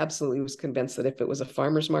 I absolutely was convinced that if it was a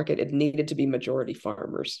farmers market, it needed to be majority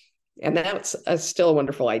farmers. And that's still a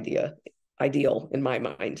wonderful ideal in my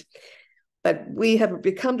mind. But we have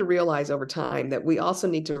become to realize over time that we also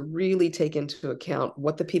need to really take into account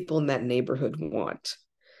what the people in that neighborhood want.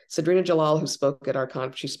 Sadrina Jalal, who spoke at our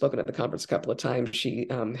conference, she's spoken at the conference a couple of times. She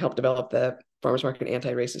helped develop the Farmers Market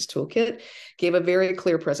Anti-Racist Toolkit, gave a very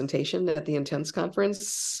clear presentation at the Intense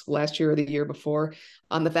Conference last year or the year before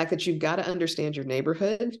on the fact that you've got to understand your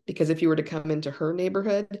neighborhood, because if you were to come into her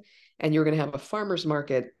neighborhood and you're going to have a farmer's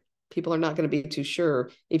market, people are not going to be too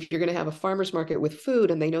sure. If you're going to have a farmer's market with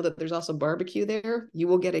food and they know that there's also barbecue there, you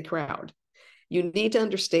will get a crowd. You need to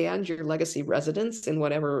understand your legacy residents in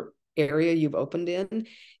whatever area you've opened in.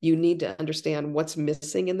 You need to understand what's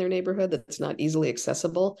missing in their neighborhood that's not easily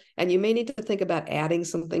accessible. And you may need to think about adding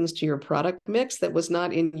some things to your product mix that was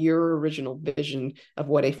not in your original vision of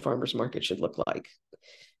what a farmer's market should look like.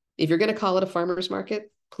 If you're going to call it a farmer's market,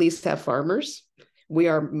 please have farmers. We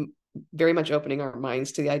are very much opening our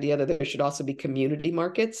minds to the idea that there should also be community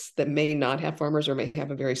markets that may not have farmers or may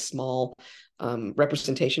have a very small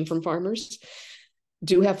representation from farmers.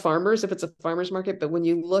 Do have farmers if it's a farmer's market, but when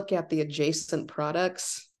you look at the adjacent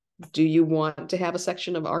products, do you want to have a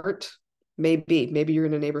section of art? Maybe you're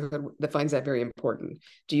in a neighborhood that finds that very important.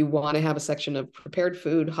 Do you want to have a section of prepared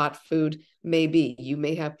food, hot food? Maybe. You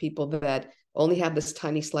may have people that only have this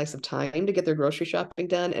tiny slice of time to get their grocery shopping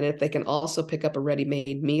done. And if they can also pick up a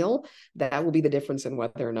ready-made meal, that will be the difference in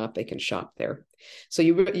whether or not they can shop there. So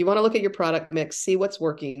you want to look at your product mix, see what's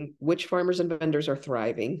working, which farmers and vendors are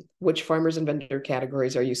thriving, which farmers and vendor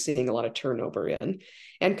categories are you seeing a lot of turnover in,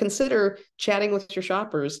 and consider chatting with your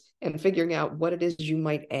shoppers and figuring out what it is you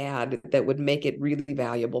might add that would make it really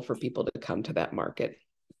valuable for people to come to that market.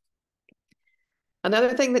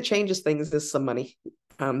 Another thing that changes things is some money.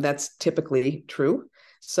 That's typically true.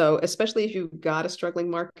 So especially if you've got a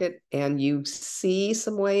struggling market and you see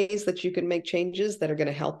some ways that you can make changes that are going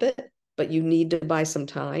to help it, but you need to buy some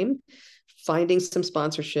time, finding some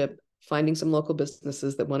sponsorship, finding some local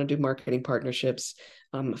businesses that want to do marketing partnerships,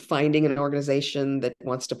 finding an organization that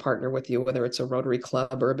wants to partner with you, whether it's a Rotary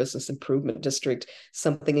Club or a business improvement district,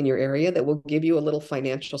 something in your area that will give you a little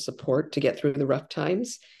financial support to get through the rough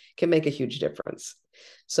times can make a huge difference.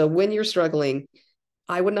 So when you're struggling,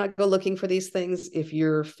 I would not go looking for these things. If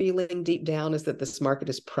you're feeling deep down is that this market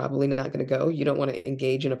is probably not going to go, you don't want to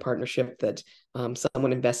engage in a partnership that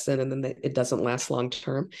someone invests in and then it doesn't last long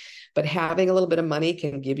term. But having a little bit of money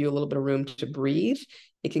can give you a little bit of room to breathe.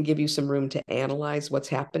 It can give you some room to analyze what's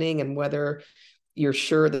happening and whether you're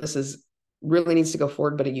sure this is really needs to go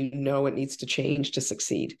forward, but you know it needs to change to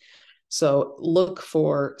succeed. So look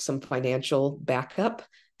for some financial backup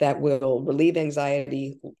that will relieve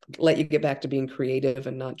anxiety, let you get back to being creative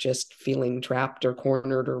and not just feeling trapped or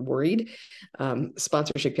cornered or worried.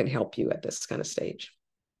 Sponsorship can help you at this kind of stage.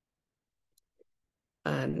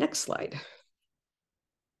 Next slide.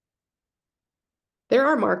 There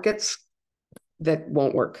are markets that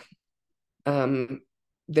won't work.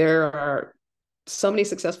 There are so many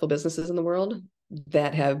successful businesses in the world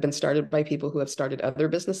that have been started by people who have started other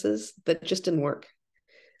businesses that just didn't work.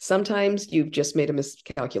 Sometimes you've just made a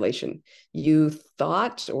miscalculation. You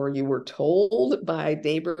thought or you were told by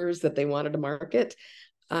neighbors that they wanted to market,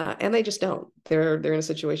 and they just don't. They're in a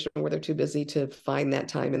situation where they're too busy to find that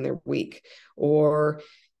time in their week, or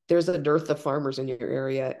there's a dearth of farmers in your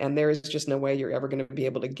area, and there is just no way you're ever going to be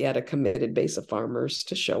able to get a committed base of farmers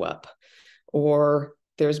to show up, or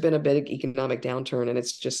there's been a big economic downturn and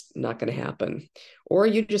it's just not going to happen, or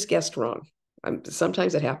you just guessed wrong.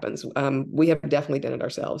 Sometimes it happens. We have definitely done it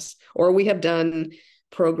ourselves, or we have done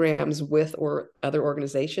programs with or other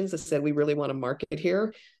organizations that said, we really want to market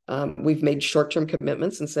here. We've made short-term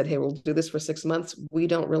commitments and said, hey, we'll do this for 6 months. We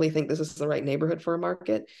don't really think this is the right neighborhood for a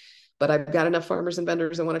market, but I've got enough farmers and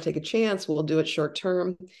vendors that want to take a chance. We'll do it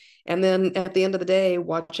short-term. And then at the end of the day,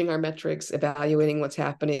 watching our metrics, evaluating what's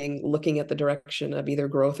happening, looking at the direction of either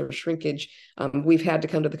growth or shrinkage, we've had to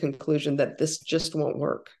come to the conclusion that this just won't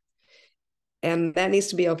work. And that needs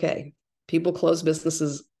to be okay. People close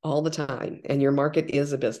businesses all the time, and your market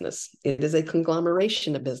is a business. It is a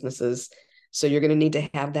conglomeration of businesses. So you're going to need to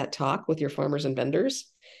have that talk with your farmers and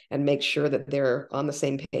vendors and make sure that they're on the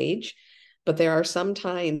same page. But there are some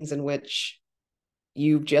times in which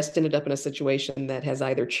you've just ended up in a situation that has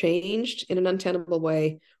either changed in an untenable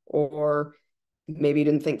way, or maybe you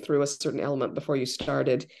didn't think through a certain element before you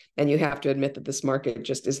started, and you have to admit that this market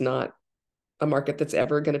just is not a market that's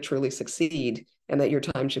ever going to truly succeed, and that your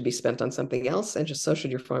time should be spent on something else, and just so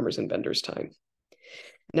should your farmers and vendors' time.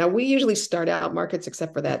 Now, we usually start out markets,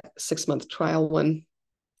 except for that 6-month trial one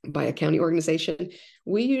by a county organization.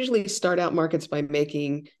 We usually start out markets by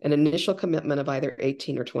making an initial commitment of either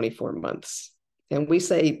 18 or 24 months. And we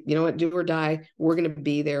say, you know what, do or die, we're going to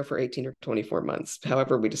be there for 18 or 24 months,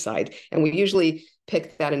 however we decide. And we usually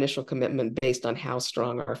pick that initial commitment based on how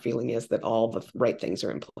strong our feeling is that all the right things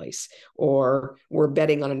are in place, or we're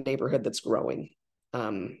betting on a neighborhood that's growing.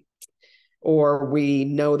 Or we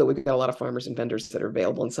know that we've got a lot of farmers and vendors that are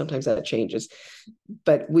available, and sometimes that changes.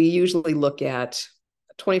 But we usually look at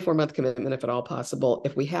a 24-month commitment, if at all possible.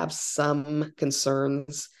 If we have some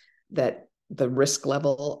concerns that the risk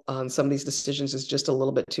level on some of these decisions is just a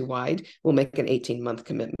little bit too wide, we'll make an 18-month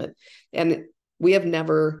commitment. And we have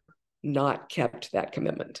never not kept that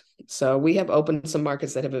commitment. So we have opened some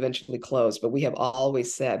markets that have eventually closed, but we have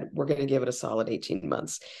always said we're going to give it a solid 18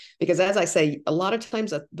 months. Because as I say, a lot of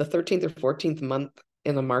times at the 13th or 14th month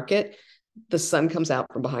in the market, the sun comes out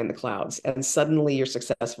from behind the clouds, and suddenly you're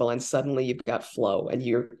successful, and suddenly you've got flow, and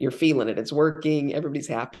you're feeling it. It's working. Everybody's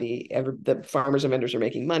happy. The farmers and vendors are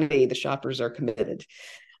making money. The shoppers are committed.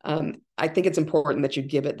 I think it's important that you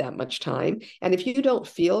give it that much time. And if you don't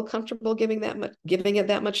feel comfortable giving it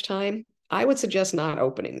that much time, I would suggest not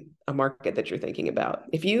opening a market that you're thinking about.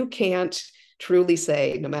 If you can't truly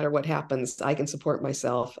say, no matter what happens, I can support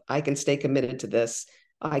myself, I can stay committed to this,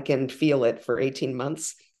 I can feel it for 18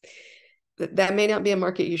 months, that may not be a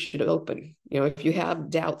market you should open. If you have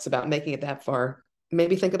doubts about making it that far,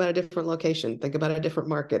 maybe think about a different location, think about a different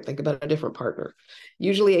market, think about a different partner.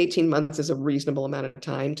 Usually 18 months is a reasonable amount of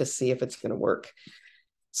time to see if it's going to work.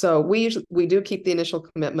 So we do keep the initial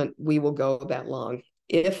commitment. We will go that long.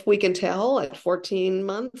 If we can tell at 14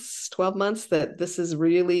 months, 12 months that this has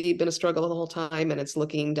really been a struggle the whole time and it's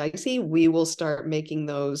looking dicey, we will start making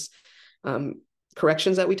those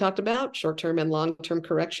corrections that we talked about, short-term and long-term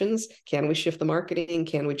corrections. Can we shift the marketing?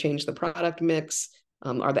 Can we change the product mix?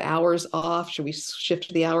 Are the hours off? Should we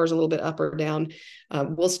shift the hours a little bit up or down?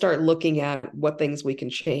 We'll start looking at what things we can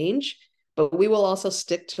change, but we will also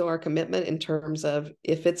stick to our commitment in terms of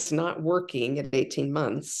if it's not working at 18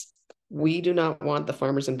 months, we do not want the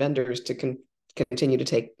farmers and vendors to continue to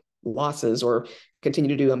take losses or continue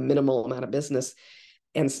to do a minimal amount of business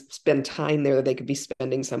and spend time there that they could be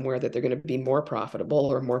spending somewhere that they're going to be more profitable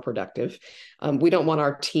or more productive. We don't want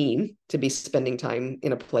our team to be spending time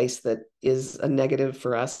in a place that is a negative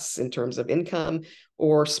for us in terms of income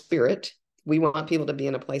or spirit. We want people to be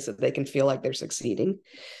in a place that they can feel like they're succeeding.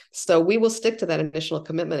 So we will stick to that initial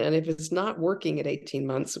commitment. And if it's not working at 18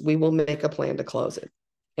 months, we will make a plan to close it.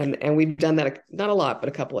 And we've done that, not a lot, but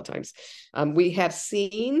a couple of times. We have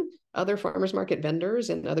seen other farmers market vendors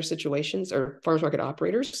in other situations, or farmers market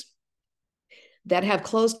operators, that have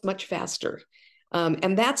closed much faster.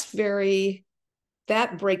 And that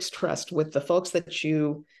breaks trust with the folks that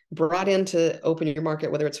you brought in to open your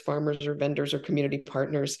market, whether it's farmers or vendors or community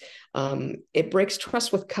partners. It breaks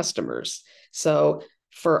trust with customers. So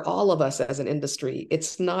for all of us as an industry,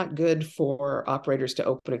 it's not good for operators to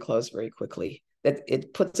open and close very quickly.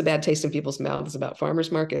 It puts a bad taste in people's mouths about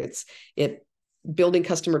farmers markets. Building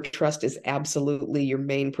customer trust is absolutely your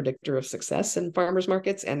main predictor of success in farmers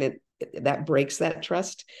markets, and that breaks that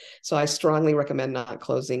trust. So I strongly recommend not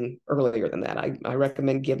closing earlier than that. I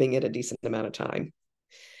recommend giving it a decent amount of time.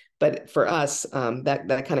 But for us,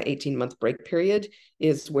 that kind of 18-month break period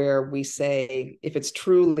is where we say, if it's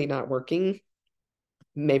truly not working,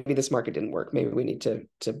 maybe this market didn't work. Maybe we need to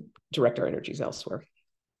direct our energies elsewhere.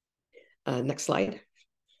 Next slide.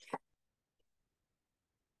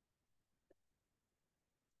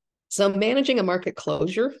 So managing a market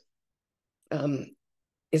closure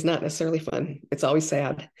is not necessarily fun. It's always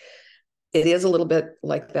sad. It is a little bit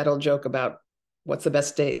like that old joke about what's the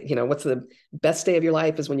best day, what's the best day of your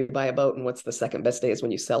life is when you buy a boat, and what's the second best day is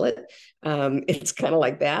when you sell it. It's kind of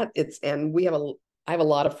like that. I have a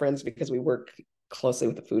lot of friends, because we work closely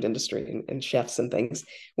with the food industry and chefs and things.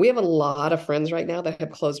 We have a lot of friends right now that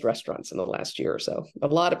have closed restaurants in the last year or so. A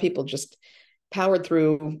lot of people just powered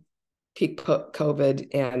through peak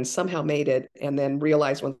COVID and somehow made it, and then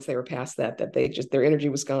realized once they were past that their energy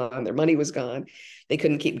was gone, their money was gone, they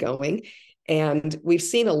couldn't keep going. And we've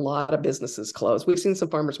seen a lot of businesses close. We've seen some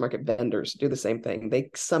farmers market vendors do the same thing. They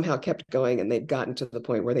somehow kept going, and they've gotten to the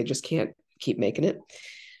point where they just can't keep making it.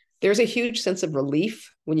 There's a huge sense of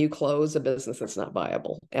relief when you close a business that's not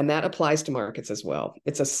viable. And that applies to markets as well.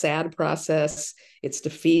 It's a sad process. It's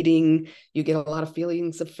defeating. You get a lot of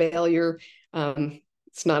feelings of failure.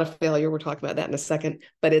 It's not a failure. We're talking about that in a second,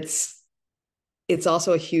 but it's it's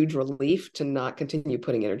also a huge relief to not continue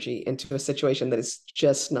putting energy into a situation that is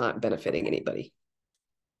just not benefiting anybody.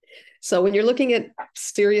 So when you're looking at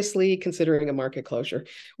seriously considering a market closure,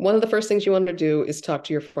 one of the first things you want to do is talk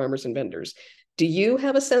to your farmers and vendors. Do you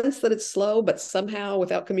have a sense that it's slow, but somehow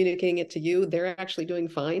without communicating it to you, they're actually doing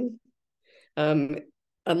fine? Um,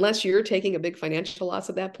 Unless you're taking a big financial loss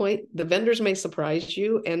at that point, the vendors may surprise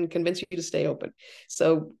you and convince you to stay open.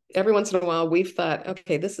 So every once in a while, we've thought,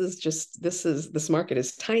 okay, this market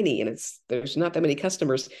is tiny and there's not that many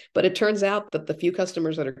customers, but it turns out that the few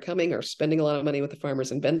customers that are coming are spending a lot of money with the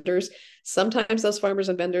farmers and vendors. Sometimes those farmers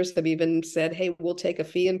and vendors have even said, hey, we'll take a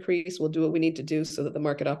fee increase. We'll do what we need to do so that the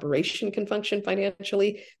market operation can function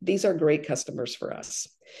financially. These are great customers for us.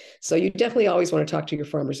 So you definitely always want to talk to your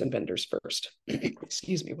farmers and vendors first.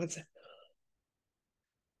 Excuse me, what's that?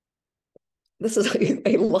 This is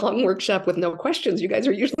a long workshop with no questions. You guys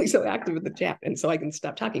are usually so active in the chat, and so I can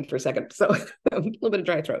stop talking for a second. So a little bit of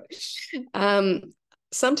dry throat.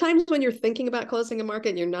 Sometimes when you're thinking about closing a market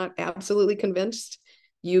and you're not absolutely convinced,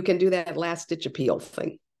 you can do that last ditch appeal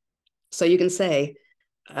thing. So you can say,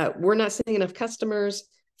 we're not seeing enough customers.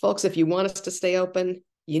 Folks, if you want us to stay open,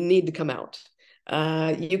 you need to come out.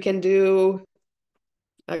 You can do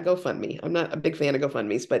a GoFundMe. I'm not a big fan of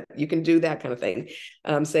GoFundMes, but you can do that kind of thing.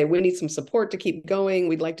 Say, we need some support to keep going.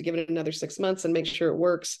 We'd like to give it another 6 months and make sure it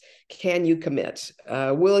works. Can you commit?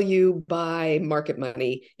 Will you buy market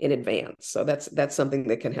money in advance? So that's something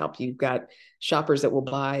that can help. You've got shoppers that will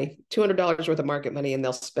buy $200 worth of market money and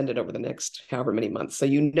they'll spend it over the next however many months. So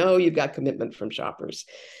you know you've got commitment from shoppers.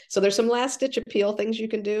 So there's some last ditch appeal things you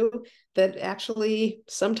can do that actually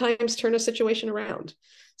sometimes turn a situation around.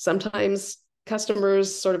 Sometimes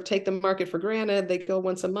customers sort of take the market for granted. They go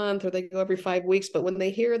once a month or they go every 5 weeks. But when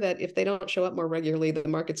they hear that if they don't show up more regularly, the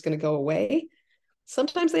market's going to go away,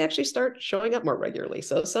 sometimes they actually start showing up more regularly.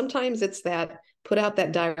 So sometimes it's that put out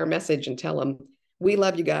that dire message and tell them, we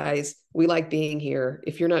love you guys. We like being here.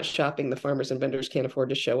 If you're not shopping, the farmers and vendors can't afford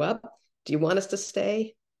to show up. Do you want us to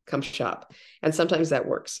stay? Come shop. And sometimes that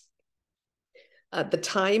works. The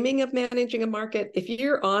timing of managing a market, if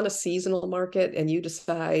you're on a seasonal market and you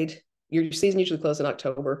decide your season usually closes in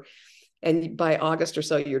October, and by August or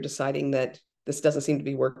so, you're deciding that this doesn't seem to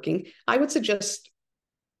be working, I would suggest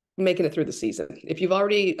making it through the season. If you've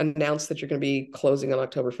already announced that you're going to be closing on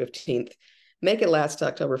October 15th, make it last to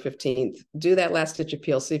October 15th. Do that last ditch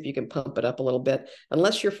appeal, see if you can pump it up a little bit.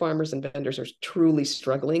 Unless your farmers and vendors are truly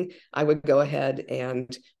struggling, I would go ahead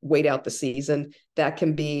and wait out the season. That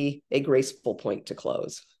can be a graceful point to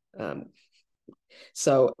close.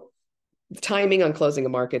 So timing on closing a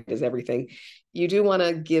market is everything. You do want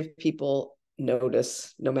to give people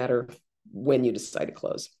notice no matter when you decide to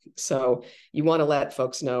close. So you want to let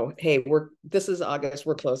folks know, hey, this is August,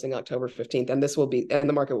 we're closing October 15th, and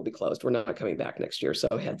the market will be closed. We're not coming back next year, so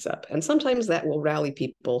heads up. And sometimes that will rally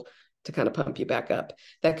people to kind of pump you back up.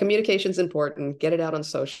 That communication is important. Get it out on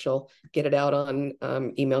social, get it out on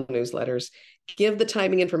email newsletters. Give the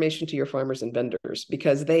timing information to your farmers and vendors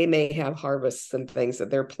because they may have harvests and things that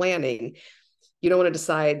they're planning. You don't want to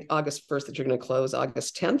decide August 1st that you're going to close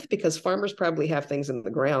August 10th because farmers probably have things in the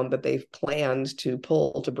ground that they've planned to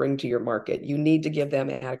pull to bring to your market. You need to give them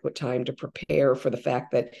adequate time to prepare for the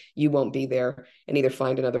fact that you won't be there and either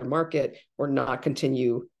find another market or not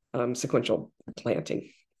continue sequential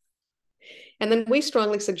planting. And then we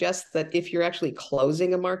strongly suggest that if you're actually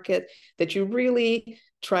closing a market, that you really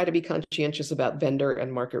try to be conscientious about vendor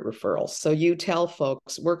and market referrals. So you tell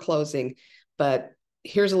folks, we're closing, but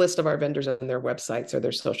here's a list of our vendors on their websites or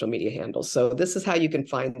their social media handles. So this is how you can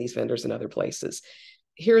find these vendors in other places.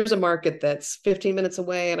 Here's a market that's 15 minutes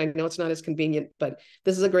away, and I know it's not as convenient, but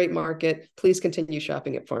this is a great market. Please continue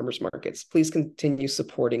shopping at farmers markets. Please continue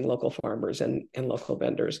supporting local farmers and local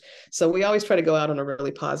vendors. So we always try to go out on a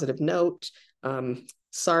really positive note.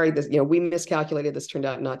 Sorry, we miscalculated. This turned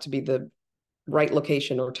out not to be the right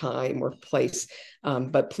location or time or place,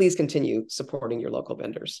 but please continue supporting your local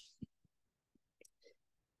vendors.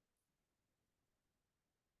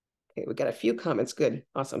 Okay, we got a few comments. Good.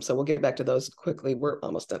 Awesome. So we'll get back to those quickly. We're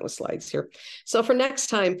almost done with slides here. So for next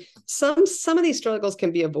time, some of these struggles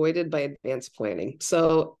can be avoided by advanced planning.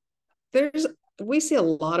 So we see a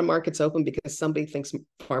lot of markets open because somebody thinks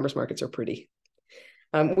farmers markets are pretty.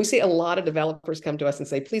 We see a lot of developers come to us and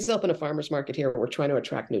say, please open a farmer's market here. We're trying to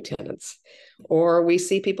attract new tenants. Or we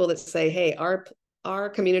see people that say, hey, our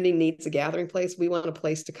community needs a gathering place. We want a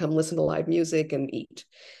place to come listen to live music and eat.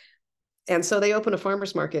 And so they open a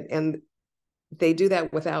farmer's market and they do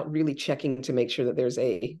that without really checking to make sure that there's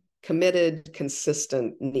a committed,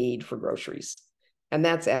 consistent need for groceries. And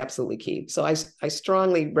that's absolutely key. So I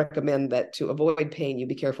strongly recommend that to avoid pain, you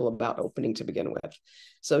be careful about opening to begin with.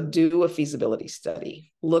 So do a feasibility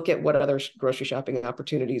study. Look at what other grocery shopping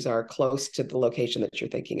opportunities are close to the location that you're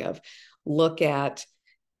thinking of. Look at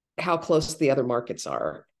how close the other markets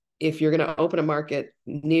are. If you're going to open a market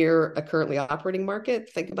near a currently operating market,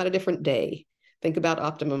 think about a different day. Think about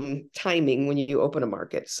optimum timing when you open a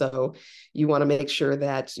market. So you want to make sure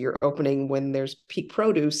that you're opening when there's peak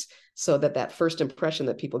produce so that that first impression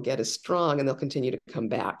that people get is strong and they'll continue to come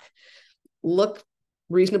back. Look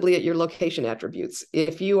reasonably at your location attributes.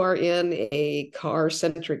 If you are in a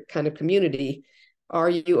car-centric kind of community, are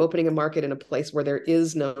you opening a market in a place where there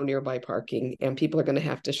is no nearby parking and people are going to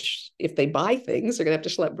have to, if they buy things, they're going to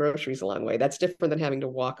have to schlep groceries a long way. That's different than having to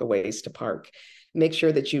walk a ways to park. Make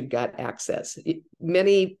sure that you've got access.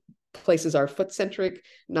 Many places are foot-centric,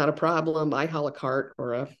 not a problem. I haul a cart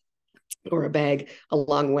or a bag a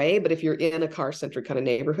long way, but if you're in a car-centric kind of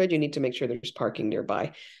neighborhood, you need to make sure there's parking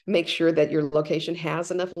nearby. Make sure that your location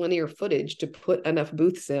has enough linear footage to put enough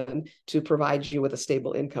booths in to provide you with a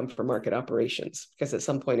stable income for market operations, because at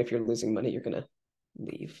some point, if you're losing money, you're going to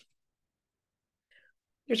leave.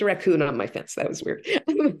 There's a raccoon on my fence. That was weird.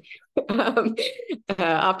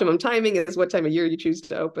 Optimum timing is what time of year you choose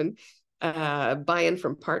to open. Buy-in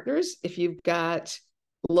from partners. If you've got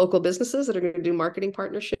local businesses that are going to do marketing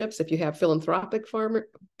partnerships, if you have philanthropic farmer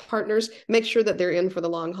partners, make sure that they're in for the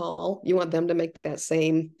long haul. You want them to make that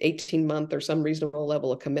same 18-month or some reasonable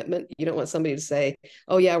level of commitment. You don't want somebody to say,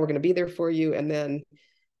 oh yeah, we're going to be there for you, and then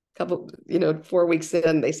a couple, 4 weeks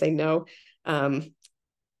in, they say no.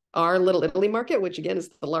 Our Little Italy market, which again is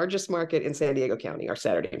the largest market in San Diego County, our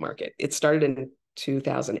Saturday market, it started in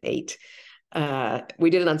 2008. We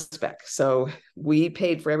did it on spec. So we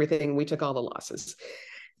paid for everything. We took all the losses.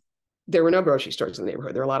 There were no grocery stores in the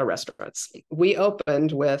neighborhood. There were a lot of restaurants. We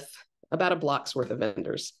opened with about a block's worth of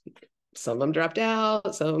vendors. Some of them dropped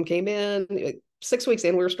out. Some of them came in. 6 weeks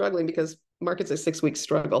in, we were struggling because markets are 6 weeks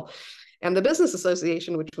struggle. And the business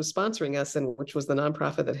association, which was sponsoring us and which was the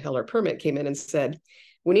nonprofit that held our permit, came in and said,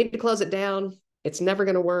 we need to close it down. It's never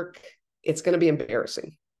going to work. It's going to be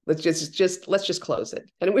embarrassing. Let's just close it.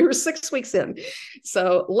 And we were 6 weeks in.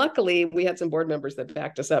 So luckily we had some board members that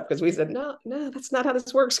backed us up, because we said, no, that's not how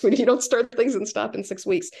this works. You don't start things and stop in 6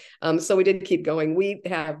 weeks. So we did keep going. We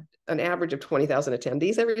have an average of 20,000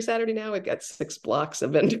 attendees every Saturday now. We've got 6 blocks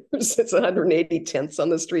of vendors. It's 180 tents on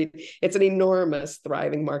the street. It's an enormous,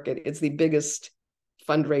 thriving market. It's the biggest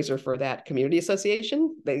fundraiser for that community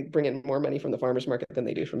association. They bring in more money from the farmers market than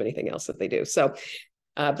they do from anything else that they do. So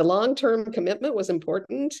the long-term commitment was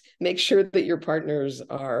important. Make sure that your partners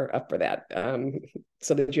are up for that,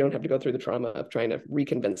 so that you don't have to go through the trauma of trying to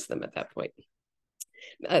reconvince them at that point.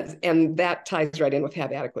 And that ties right in with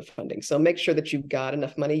have adequate funding. So make sure that you've got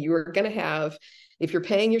enough money. You're going to have, if you're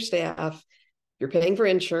paying your staff, you're paying for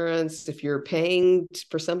insurance, if you're paying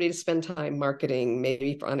for somebody to spend time marketing,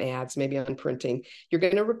 maybe on ads, maybe on printing, you're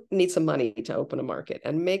going to need some money to open a market,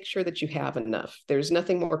 and make sure that you have enough. There's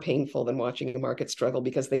nothing more painful than watching a market struggle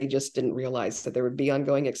because they just didn't realize that there would be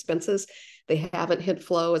ongoing expenses. They haven't hit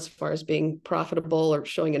flow as far as being profitable or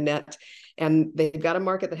showing a net. And they've got a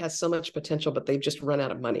market that has so much potential, but they've just run out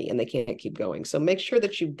of money and they can't keep going. So make sure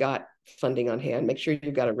that you've got funding on hand. Make sure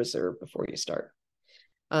you've got a reserve before you start.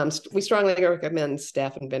 We strongly recommend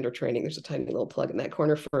staff and vendor training. There's a tiny little plug in that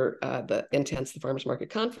corner for the Intense, the Farmers Market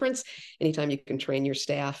Conference. Anytime you can train your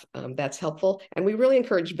staff, that's helpful. And we really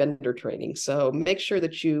encourage vendor training. So make sure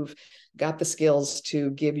that you've got the skills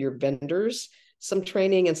to give your vendors some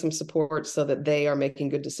training and some support so that they are making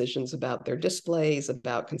good decisions about their displays,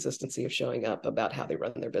 about consistency of showing up, about how they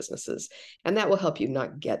run their businesses. And that will help you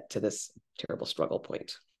not get to this terrible struggle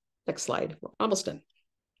point. Next slide. We're almost done.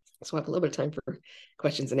 So I have a little bit of time for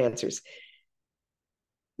questions and answers.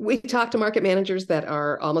 We talk to market managers that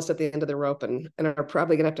are almost at the end of their rope and are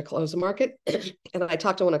probably going to have to close a market. And I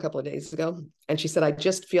talked to one a couple of days ago, and she said, I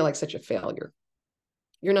just feel like such a failure.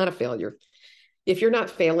 You're not a failure. If you're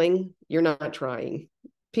not failing, you're not trying.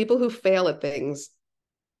 People who fail at things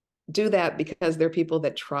do that because they're people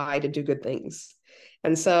that try to do good things.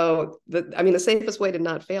 And so, the safest way to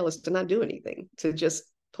not fail is to not do anything, to just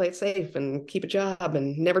play it safe and keep a job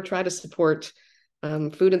and never try to support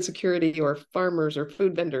food insecurity or farmers or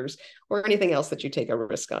food vendors or anything else that you take a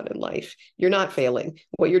risk on in life. You're not failing.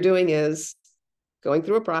 What you're doing is going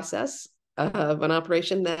through a process of an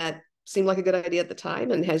operation that seemed like a good idea at the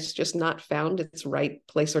time and has just not found its right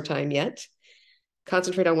place or time yet.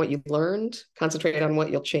 Concentrate on what you learned, concentrate on what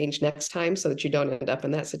you'll change next time so that you don't end up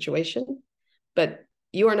in that situation. But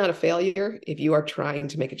you are not a failure if you are trying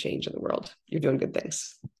to make a change in the world. You're doing good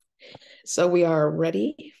things. So we are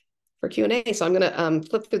ready for Q&A. So I'm going to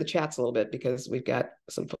flip through the chats a little bit because we've got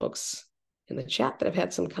some folks in the chat that have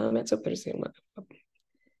had some comments. Oh, there's the one.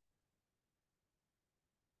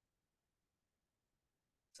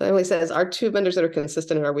 So Emily says, our 2 vendors that are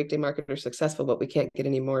consistent in our weekday market are successful, but we can't get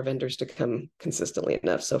any more vendors to come consistently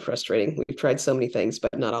enough. So frustrating. We've tried so many things,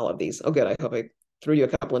 but not all of these. Oh, good. I hope I threw you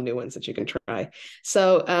a couple of new ones that you can try.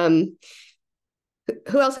 So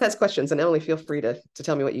who else has questions? And Emily, feel free to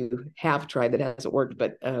tell me what you have tried that hasn't worked,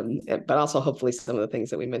 but also hopefully some of the things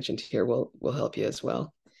that we mentioned here will help you as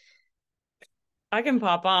well. I can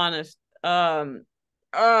pop on.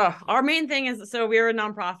 Our main thing is, so we're a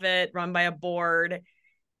nonprofit run by a board,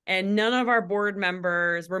 and none of our board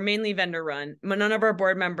members, we're mainly vendor run, but none of our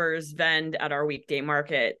board members vend at our weekday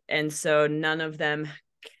market. And so none of them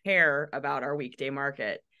care about our weekday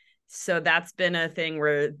market. So that's been a thing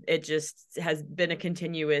where it just has been a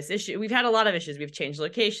continuous issue. We've had a lot of issues. We've changed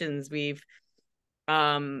locations. We've,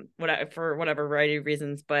 for whatever variety of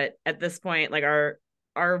reasons, but at this point, like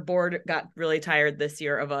our board got really tired this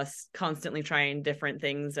year of us constantly trying different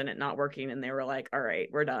things and it not working. And they were like, all right,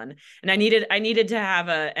 we're done. And I needed to have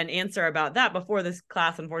an answer about that before this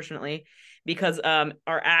class, unfortunately, because our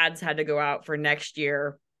ads had to go out for next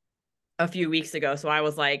year a few weeks ago. So I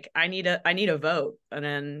was like, I need a vote.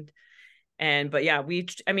 But yeah,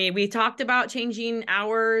 we talked about changing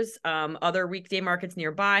hours. Other weekday markets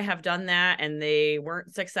nearby have done that and they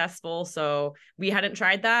weren't successful. So we hadn't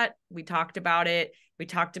tried that. We talked about it. We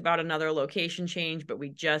talked about another location change, but we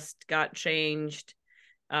just got changed.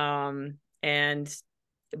 But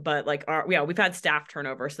like we've had staff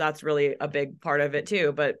turnover. So that's really a big part of it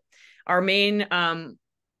too. But our main,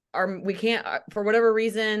 we can't, for whatever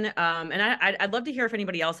reason, and I'd love to hear if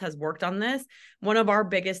anybody else has worked on this. One of our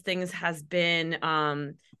biggest things has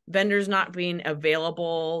been vendors not being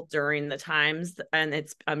available during the times, and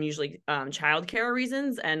it's usually childcare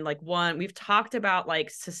reasons. And like we've talked about like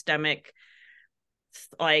systemic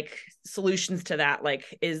like solutions to that.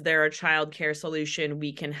 Like, is there a childcare solution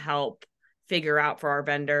we can help figure out for our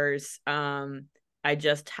vendors? I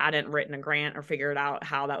just hadn't written a grant or figured out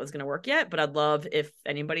how that was going to work yet, but I'd love if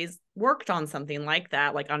anybody's worked on something like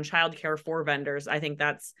that, like on childcare for vendors. I think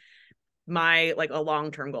that's my, like, a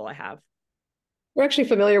long-term goal I have. We're actually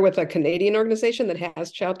familiar with a Canadian organization that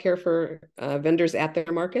has childcare for vendors at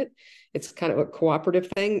their market. It's kind of a cooperative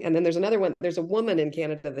thing. And then there's another one. There's a woman in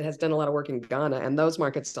Canada that has done a lot of work in Ghana, and those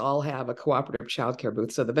markets all have a cooperative childcare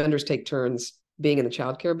booth. So the vendors take turns being in the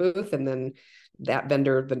childcare booth, and then that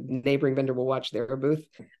vendor, the neighboring vendor, will watch their booth.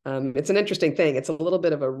 It's an interesting thing. It's a little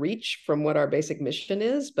bit of a reach from what our basic mission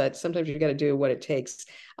is, but sometimes you got to do what it takes.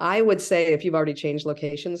 I would say if you've already changed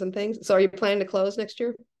locations and things. So are you planning to close next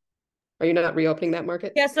year? Are you not reopening that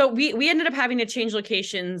market? Yeah, so we ended up having to change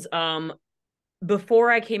locations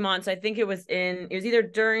before I came on. So I think it was either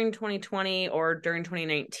during 2020 or during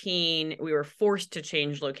 2019, we were forced to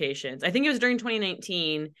change locations. I think it was during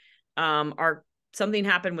 2019. Something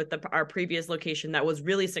happened with our previous location that was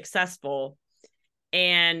really successful,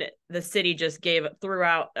 and the city just threw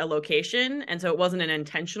out a location, and so it wasn't an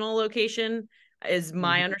intentional location, is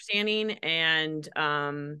my understanding. And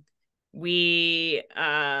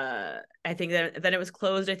I think that then it was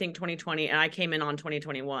closed, I think 2020, and I came in on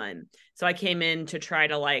 2021. So I came in to try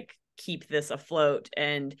to like keep this afloat,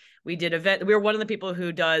 and we were one of the people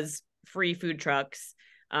who does free food trucks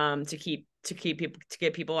to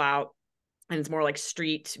get people out, and it's more like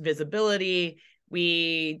street visibility.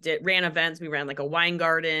 We ran events. We ran like a wine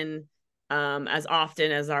garden as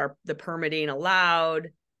often as the permitting allowed.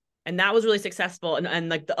 And that was really successful. And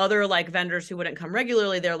like the other like vendors who wouldn't come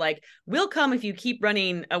regularly, they're like, we'll come if you keep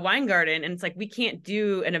running a wine garden. And it's like, we can't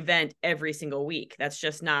do an event every single week. That's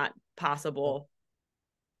just not possible.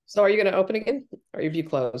 So are you going to open again, or have you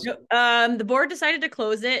closed? The board decided to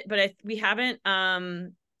close it, but we haven't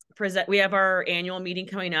we have our annual meeting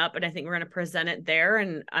coming up, and I think we're going to present it there.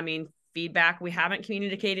 And I mean, feedback, we haven't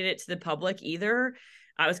communicated it to the public either.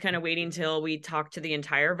 I was kind of waiting till we talked to the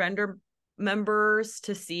entire vendor members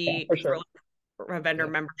to see for a vendor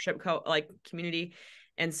membership community.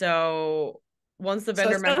 And so once the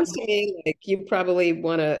vendor sounds to me like you probably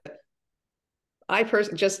want to, I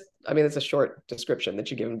mean, it's a short description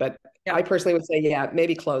that you've given, but I personally would say,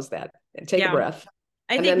 maybe close that and take a breath.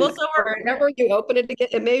 I think whenever you open it again,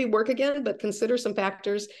 it may work again, but consider some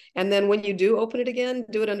factors. And then when you do open it again,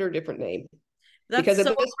 do it under a different name. Because at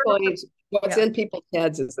this point, what's in people's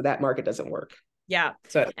heads is that market doesn't work. Yeah.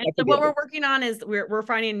 So what we're working on is we're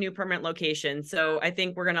finding a new permanent location. So I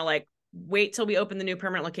think we're going to like wait till we open the new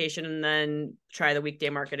permanent location and then try the weekday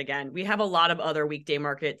market again. We have a lot of other weekday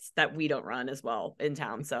markets that we don't run as well in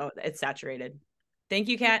town. So it's saturated. Thank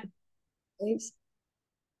you, Kat. Thanks.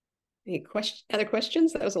 Any other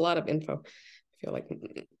questions? That was a lot of info. I feel like.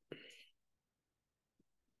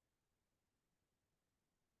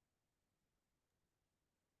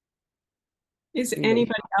 Is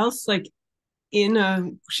anybody else like in a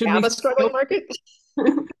a struggling market?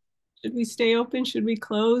 Should we stay open? Should we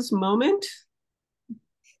close moment?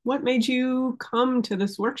 What made you come to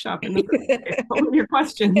this workshop? And what were your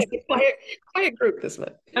questions? Quiet group this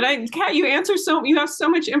month. And Kat, you have so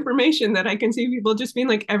much information that I can see people just being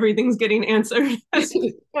like, everything's getting answered.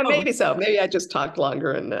 Well, maybe so. Maybe I just talked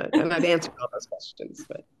longer and I've answered all those questions.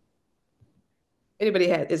 But anybody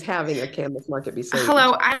is having a Canvas market be saved?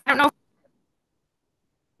 Hello, I don't know.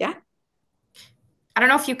 Yeah. I don't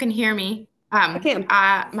know if you can hear me. I can.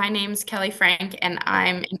 My name's Kelly Frank, and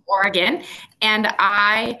I'm in Oregon, and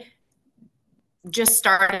I just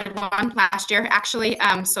started one last year, actually.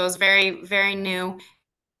 So it was very, very new.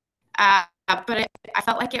 But I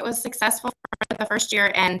felt like it was successful for the first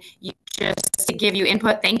year, and just to give you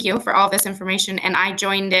input, thank you for all this information. And I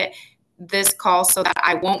joined this call so that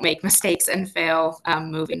I won't make mistakes and fail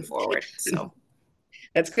moving forward. So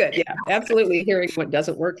that's good. Yeah, absolutely. Hearing what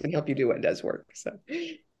doesn't work can help you do what does work. So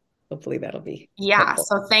hopefully that'll be helpful.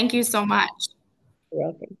 So thank you so much. You're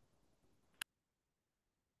welcome.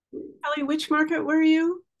 Kelly, which market are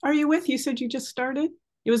you with? You said you just started.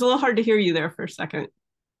 It was a little hard to hear you there for a second.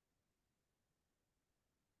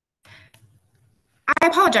 I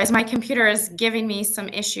apologize. My computer is giving me some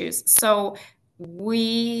issues. So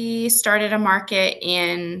we started a market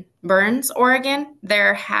in Burns, Oregon.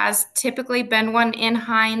 There has typically been one in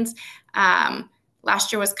Hines.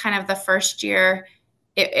 Last year was kind of the first year.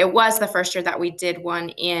 It was the first year that we did one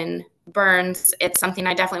in Burns. It's something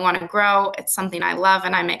I definitely want to grow. It's something I love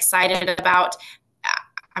and I'm excited about.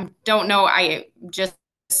 I don't know. I just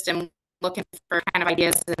am looking for kind of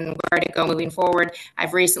ideas and where to go moving forward.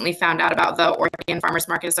 I've recently found out about the Oregon Farmers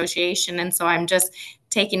Market Association, and so I'm just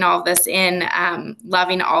taking all of this in,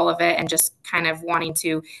 loving all of it, and just kind of wanting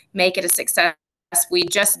to make it a success. We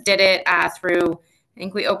just did it through, I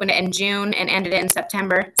think we opened it in June and ended it in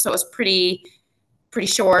September, so it was pretty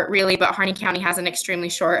short, really, but Harney County has an extremely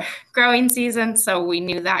short growing season, so we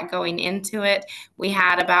knew that going into it. We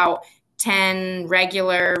had about 10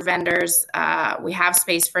 regular vendors. We have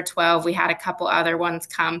space for 12. We had a couple other ones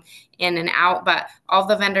come in and out, but all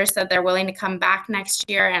the vendors said they're willing to come back next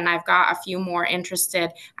year, and I've got a few more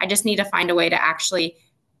interested. I just need to find a way to actually,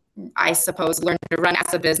 I suppose, learn to run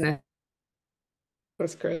as a business.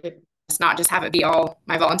 That's great. It's not just have it be all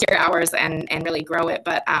my volunteer hours and really grow it,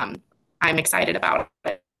 but I'm excited about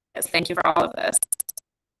it. Thank you for all of this.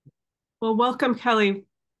 Well, welcome, Kelly.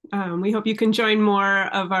 We hope you can join more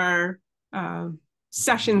of our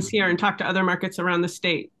sessions here and talk to other markets around the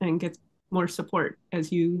state and get more support as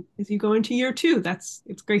you go into year 2.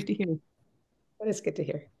 It's great to hear. That is good to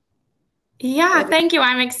hear. Yeah, thank you.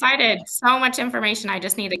 I'm excited. So much information. I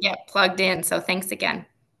just need to get plugged in. So thanks again.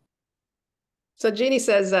 So Jeannie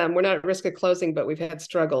says we're not at risk of closing, but we've had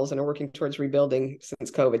struggles and are working towards rebuilding since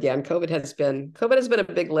COVID. Yeah, and COVID has been a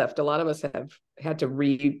big lift. A lot of us have had to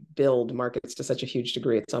rebuild markets to such a huge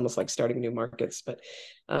degree. It's almost like starting new markets. But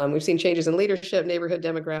we've seen changes in leadership, neighborhood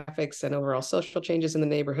demographics, and overall social changes in the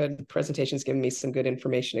neighborhood. Presentation's given me some good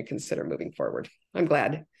information to consider moving forward. I'm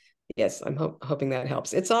glad. Yes, I'm hoping that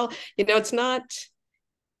helps. It's all, it's not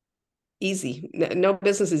easy. No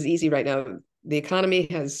business is easy right now. The economy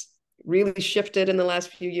has really shifted in the last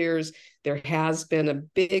few years. There has been a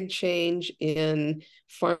big change in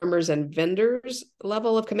farmers and vendors'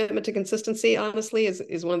 level of commitment to consistency, honestly,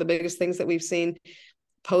 is one of the biggest things that we've seen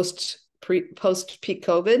post peak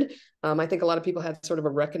COVID. I think a lot of people had sort of a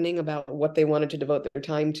reckoning about what they wanted to devote their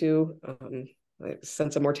time to, a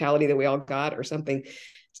sense of mortality that we all got or something.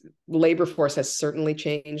 Labor force has certainly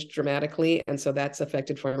changed dramatically, and so that's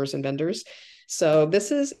affected farmers and vendors. So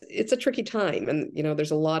it's a tricky time, and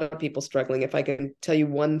there's a lot of people struggling. If I can tell you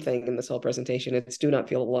one thing in this whole presentation, it's do not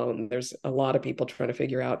feel alone. There's a lot of people trying to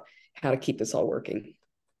figure out how to keep this all working.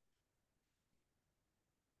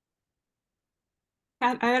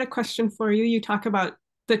 Pat, I had a question for you. You talk about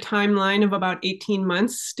the timeline of about 18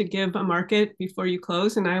 months to give a market before you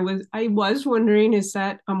close. And I was wondering, is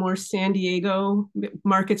that a more San Diego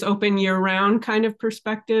markets open year round kind of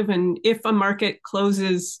perspective? And if a market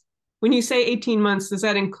closes, when you say 18 months, does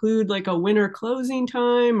that include like a winter closing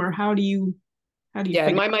time, or how do you Yeah,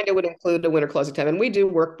 in my mind, it would include a winter closing time. And we do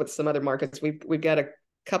work with some other markets. We've got a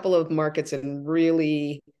couple of markets in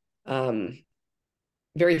really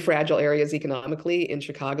very fragile areas economically in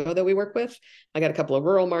Chicago that we work with. I got a couple of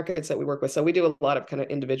rural markets that we work with. So we do a lot of kind of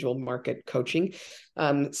individual market coaching.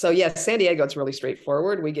 So yes, San Diego, it's really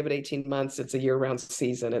straightforward. We give it 18 months. It's a year-round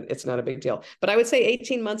season. It's not a big deal. But I would say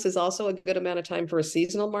 18 months is also a good amount of time for a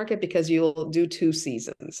seasonal market, because you'll do 2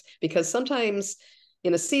 seasons. Because sometimes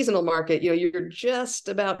in a seasonal market, you're just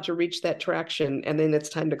about to reach that traction and then it's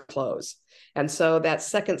time to close. And so that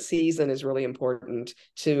second season is really important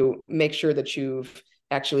to make sure that you've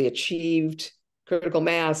actually achieved critical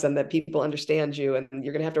mass and that people understand you, and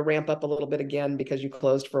you're going to have to ramp up a little bit again because you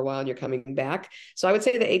closed for a while and you're coming back. So I would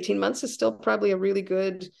say the 18 months is still probably a really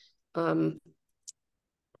good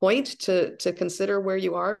point to consider where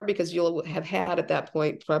you are, because you'll have had at that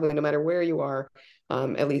point, probably no matter where you are,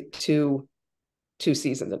 at least two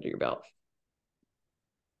seasons under your belt.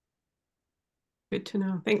 Good to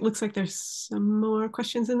know. Looks like there's some more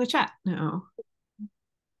questions in the chat now.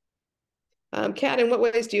 Kat, in what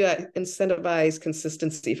ways do you incentivize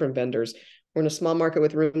consistency from vendors? We're in a small market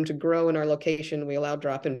with room to grow in our location. We allow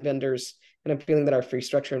drop-in vendors, and I'm feeling that our free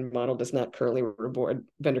structure and model does not currently reward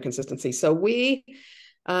vendor consistency. So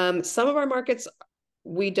some of our markets,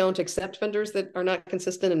 we don't accept vendors that are not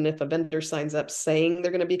consistent. And if a vendor signs up saying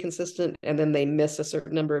they're going to be consistent and then they miss a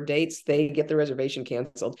certain number of dates, they get the reservation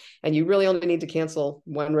canceled. And you really only need to cancel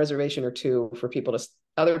 1 reservation or 2 for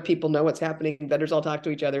other people know what's happening. Vendors all talk to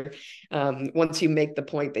each other. Once you make the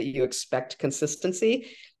point that you expect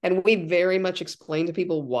consistency. And we very much explain to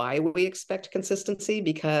people why we expect consistency,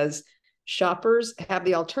 because shoppers have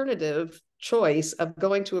the alternative choice of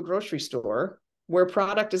going to a grocery store where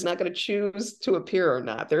product is not going to choose to appear or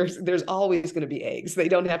not. There's always going to be eggs. They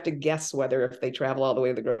don't have to guess whether, if they travel all the way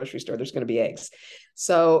to the grocery store, there's going to be eggs.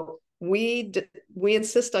 So we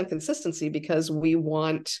insist on consistency because we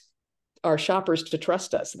want our shoppers to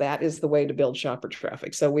trust us. That is the way to build shopper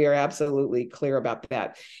traffic. So we are absolutely clear about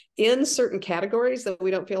that. In certain categories that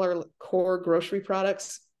we don't feel are core grocery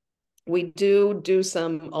products, we do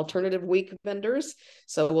some alternative week vendors.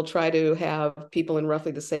 So we'll try to have people in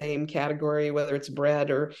roughly the same category, whether it's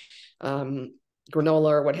bread or granola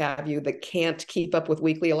or what have you, that can't keep up with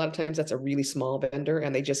weekly. A lot of times that's a really small vendor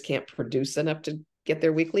and they just can't produce enough to get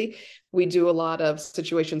their weekly. We do a lot of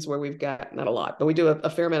situations where we've got, not a lot, but we do a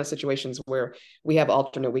fair amount of situations where we have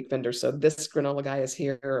alternate week vendors. So this granola guy is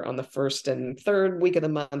here on the 1st and 3rd week of the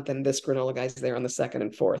month, and this granola guy is there on the 2nd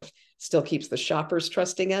and 4th. Still keeps the shoppers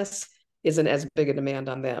trusting us, isn't as big a demand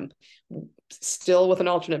on them. Still, with an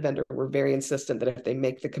alternate vendor, we're very insistent that if they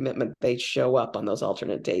make the commitment, they show up on those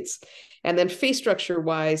alternate dates. And then fee structure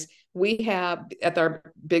wise, we have, at our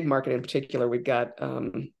big market in particular, we've got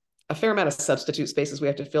a fair amount of substitute spaces we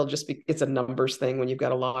have to fill. It's a numbers thing. When you've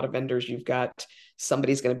got a lot of vendors, you've got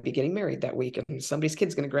somebody's going to be getting married that week, and somebody's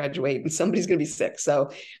kid's going to graduate, and somebody's going to be sick.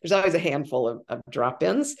 So there's always a handful of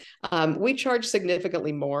drop-ins. We charge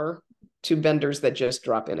significantly more to vendors that just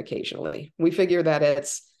drop in occasionally. We figure that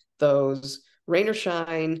it's those rain or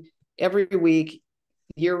shine every week,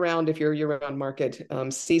 year round if you're a year-round market,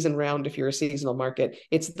 season round if you're a seasonal market.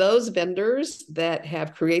 It's those vendors that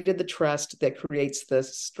have created the trust that creates the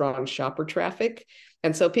strong shopper traffic.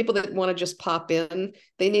 And so people that want to just pop in,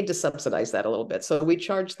 they need to subsidize that a little bit. So we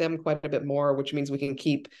charge them quite a bit more, which means we can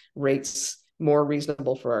keep rates more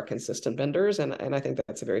reasonable for our consistent vendors. And I think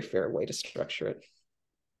that's a very fair way to structure it.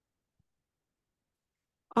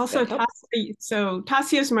 Also,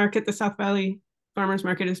 Tassia's market, the South Valley Farmers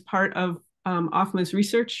Market, is part of OFMA's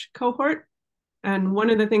research cohort. And one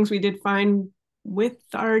of the things we did find with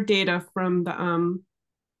our data from the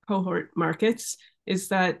cohort markets is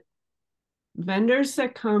that vendors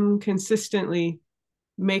that come consistently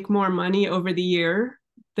make more money over the year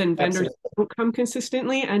than vendors that don't come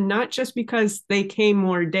consistently. And not just because they came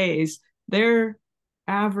more days, their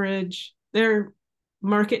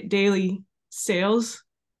market daily sales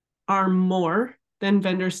are more than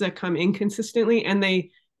vendors that come inconsistently, and they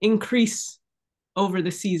increase over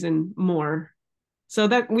the season more. So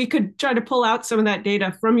that we could try to pull out some of that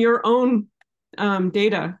data from your own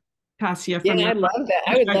data, Tassia. Yeah, I love that.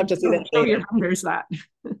 I would love to see that. Show your vendors that.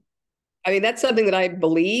 I mean, that's something that I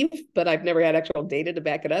believe, but I've never had actual data to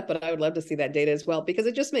back it up. But I would love to see that data as well, because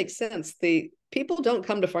it just makes sense. The people don't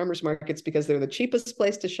come to farmers markets because they're the cheapest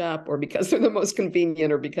place to shop, or because they're the most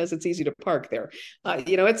convenient, or because it's easy to park there.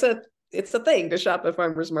 It's a thing to shop at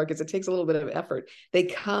farmers markets. It takes a little bit of effort. They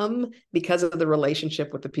come because of the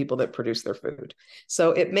relationship with the people that produce their food.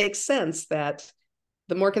 So it makes sense that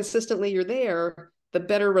the more consistently you're there, the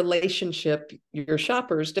better relationship your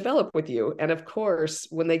shoppers develop with you. And of course,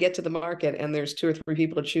 when they get to the market and there's 2 or 3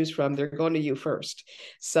 people to choose from, they're going to you first.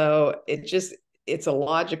 So it's a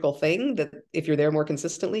logical thing that if you're there more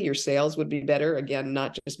consistently, your sales would be better. Again,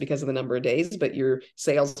 not just because of the number of days, but your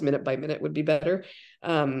sales minute by minute would be better.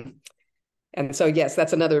 And so, yes,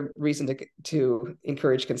 that's another reason to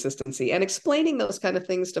encourage consistency. And explaining those kind of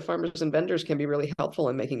things to farmers and vendors can be really helpful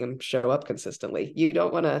in making them show up consistently. You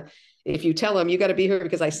don't want to, if you tell them you got to be here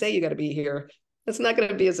because I say you got to be here, that's not going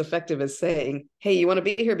to be as effective as saying, hey, you want to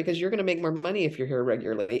be here because you're going to make more money if you're here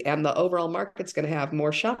regularly. And the overall market's going to have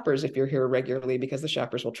more shoppers if you're here regularly because the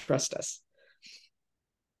shoppers will trust us.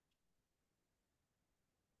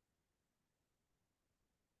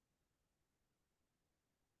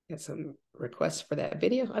 Got some requests for that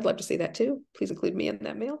video. I'd love to see that too. Please include me in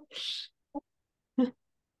that mail. Well,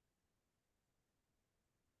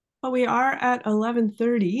 we are at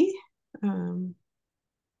 11:30. I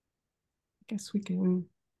guess we can.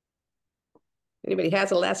 Anybody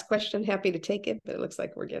has a last question, happy to take it, but it looks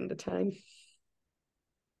like we're getting to time.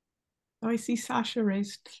 Oh, I see Sasha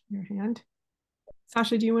raised your hand.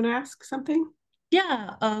 Sasha, do you want to ask something?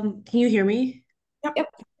 Yeah. Can you hear me? Yep.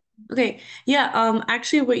 Okay. Yeah.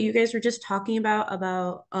 Actually, what you guys were just talking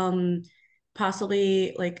about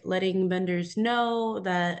possibly like letting vendors know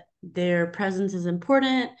that their presence is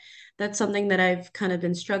important. That's something that I've kind of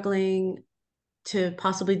been struggling to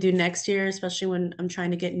possibly do next year, especially when I'm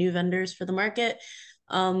trying to get new vendors for the market.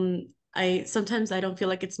 I sometimes I don't feel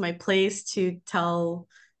like it's my place to tell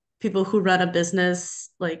people who run a business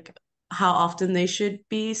like how often they should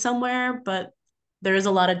be somewhere, but there is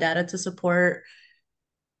a lot of data to support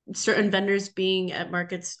certain vendors being at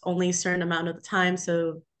markets only a certain amount of the time,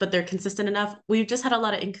 so but they're consistent enough. We've just had a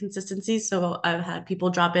lot of inconsistencies, so I've had people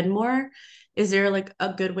drop in more. Is there like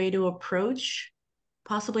a good way to approach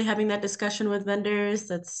possibly having that discussion with vendors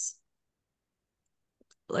that's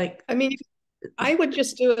like, I mean, I would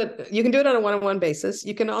just do it. You can do it on a one-on-one basis.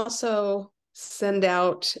 You can also send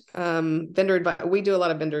out vendor. We do a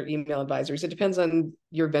lot of vendor email advisories. It depends on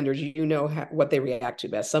your vendors. You know what they react to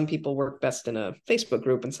best. Some people work best in a Facebook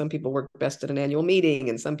group, and some people work best at an annual meeting.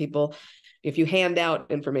 And some people, if you hand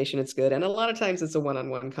out information, it's good. And a lot of times it's a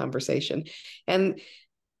one-on-one conversation. And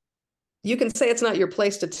you can say it's not your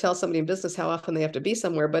place to tell somebody in business how often they have to be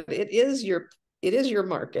somewhere, but it is your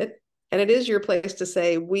market. And it is your place to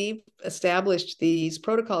say, we've established these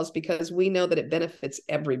protocols because we know that it benefits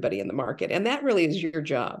everybody in the market. And that really is your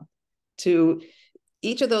job.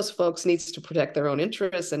 Each of those folks needs to protect their own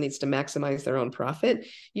interests and needs to maximize their own profit.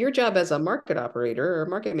 Your job as a market operator or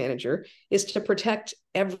market manager is to protect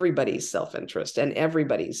everybody's self-interest and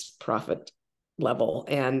everybody's profit level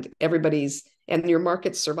and your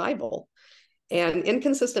market's survival. And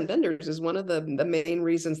inconsistent vendors is one of the main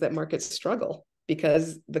reasons that markets struggle.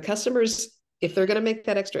 Because the customers, if they're going to make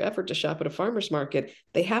that extra effort to shop at a farmer's market,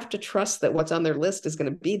 they have to trust that what's on their list is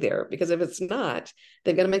going to be there. Because if it's not,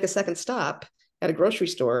 they've got to make a second stop at a grocery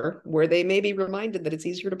store where they may be reminded that it's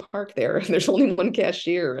easier to park there and there's only one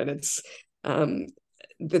cashier and it's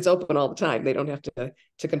open all the time. They don't have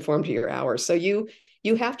to conform to your hours. So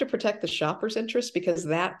you have to protect the shopper's interest because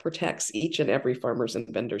that protects each and every farmer's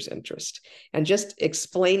and vendor's interest. And just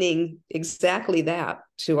explaining exactly that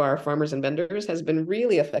to our farmers and vendors has been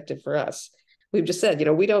really effective for us. We've just said,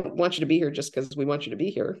 we don't want you to be here just because we want you to be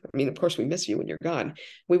here. I mean, of course, we miss you when you're gone.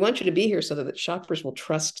 We want you to be here so that shoppers will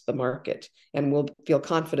trust the market and will feel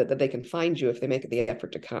confident that they can find you if they make the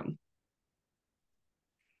effort to come.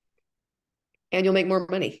 And you'll make more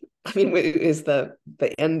money. I mean, is the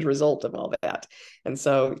end result of all that. And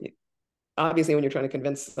so obviously when you're trying to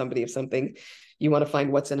convince somebody of something, you want to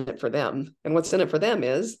find what's in it for them. And what's in it for them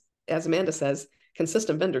is, as Amanda says,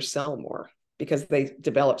 consistent vendors sell more because they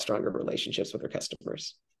develop stronger relationships with their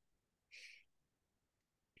customers.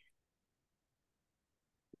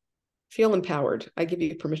 Feel empowered. I give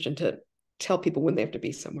you permission to tell people when they have to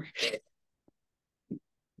be somewhere. Did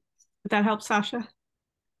that help, Sasha?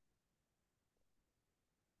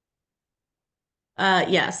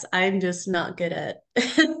 Yes, I'm just not good at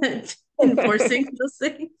enforcing those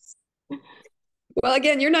things. Well,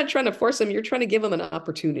 again, you're not trying to force them. You're trying to give them an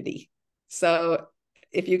opportunity. So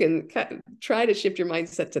if you can try to shift your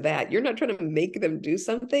mindset to that, you're not trying to make them do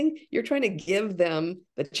something. You're trying to give them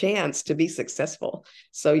the chance to be successful.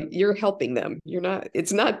 So you're helping them.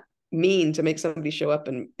 It's not mean to make somebody show up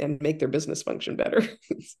and make their business function better.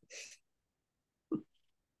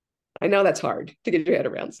 I know that's hard to get your head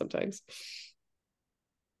around sometimes.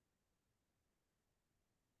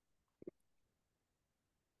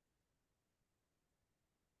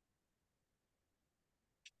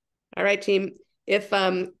 All right, team. If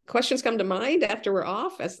questions come to mind after we're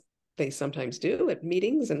off, as they sometimes do at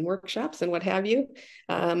meetings and workshops and what have you.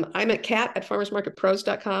 I'm at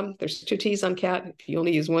cat@farmersmarketpros.com. There's 2 T's on cat. If you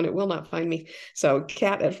only use one, it will not find me. So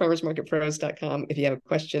cat@farmersmarketpros.com if you have a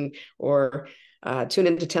question, or tune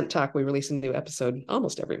into Tent Talk. We release a new episode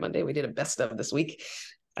almost every Monday. We did a best of this week.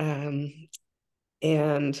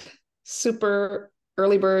 And super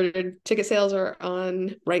early bird ticket sales are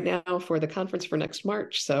on right now for the conference for next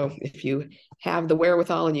March. So if you have the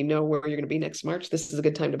wherewithal and you know where you're going to be next March, this is a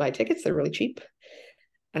good time to buy tickets. They're really cheap.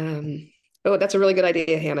 Oh, that's a really good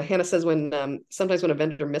idea, Hannah. Hannah says sometimes when a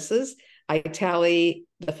vendor misses, I tally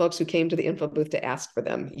the folks who came to the info booth to ask for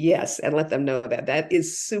them. Yes, and let them know that. That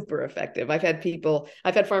is super effective. I've had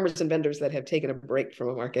farmers and vendors that have taken a break from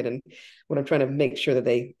a market, and when I'm trying to make sure that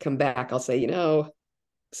they come back, I'll say,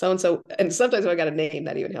 so-and-so, and sometimes if I got a name,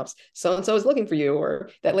 that even helps. So-and-so is looking for you, or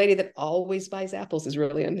that lady that always buys apples is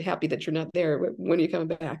really unhappy that you're not there. When are you coming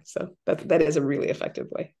back? So that is a really effective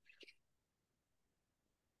way.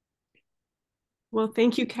 Well,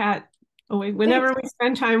 thank you, Kat. Whenever we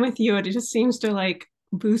spend time with you, it just seems to like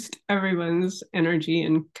boost everyone's energy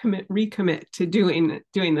and recommit to doing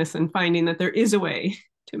this and finding that there is a way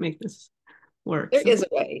to make this work. There is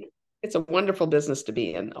a way. It's a wonderful business to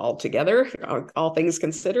be in altogether, all things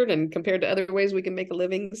considered, and compared to other ways we can make a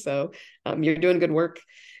living. So you're doing good work.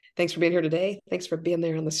 Thanks for being here today. Thanks for being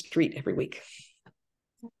there on the street every week.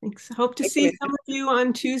 Thanks. Hope to see some of you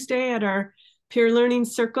on Tuesday at our Peer Learning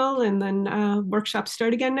Circle, and then workshops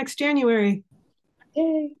start again next January.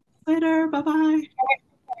 Yay. Later. Bye-bye.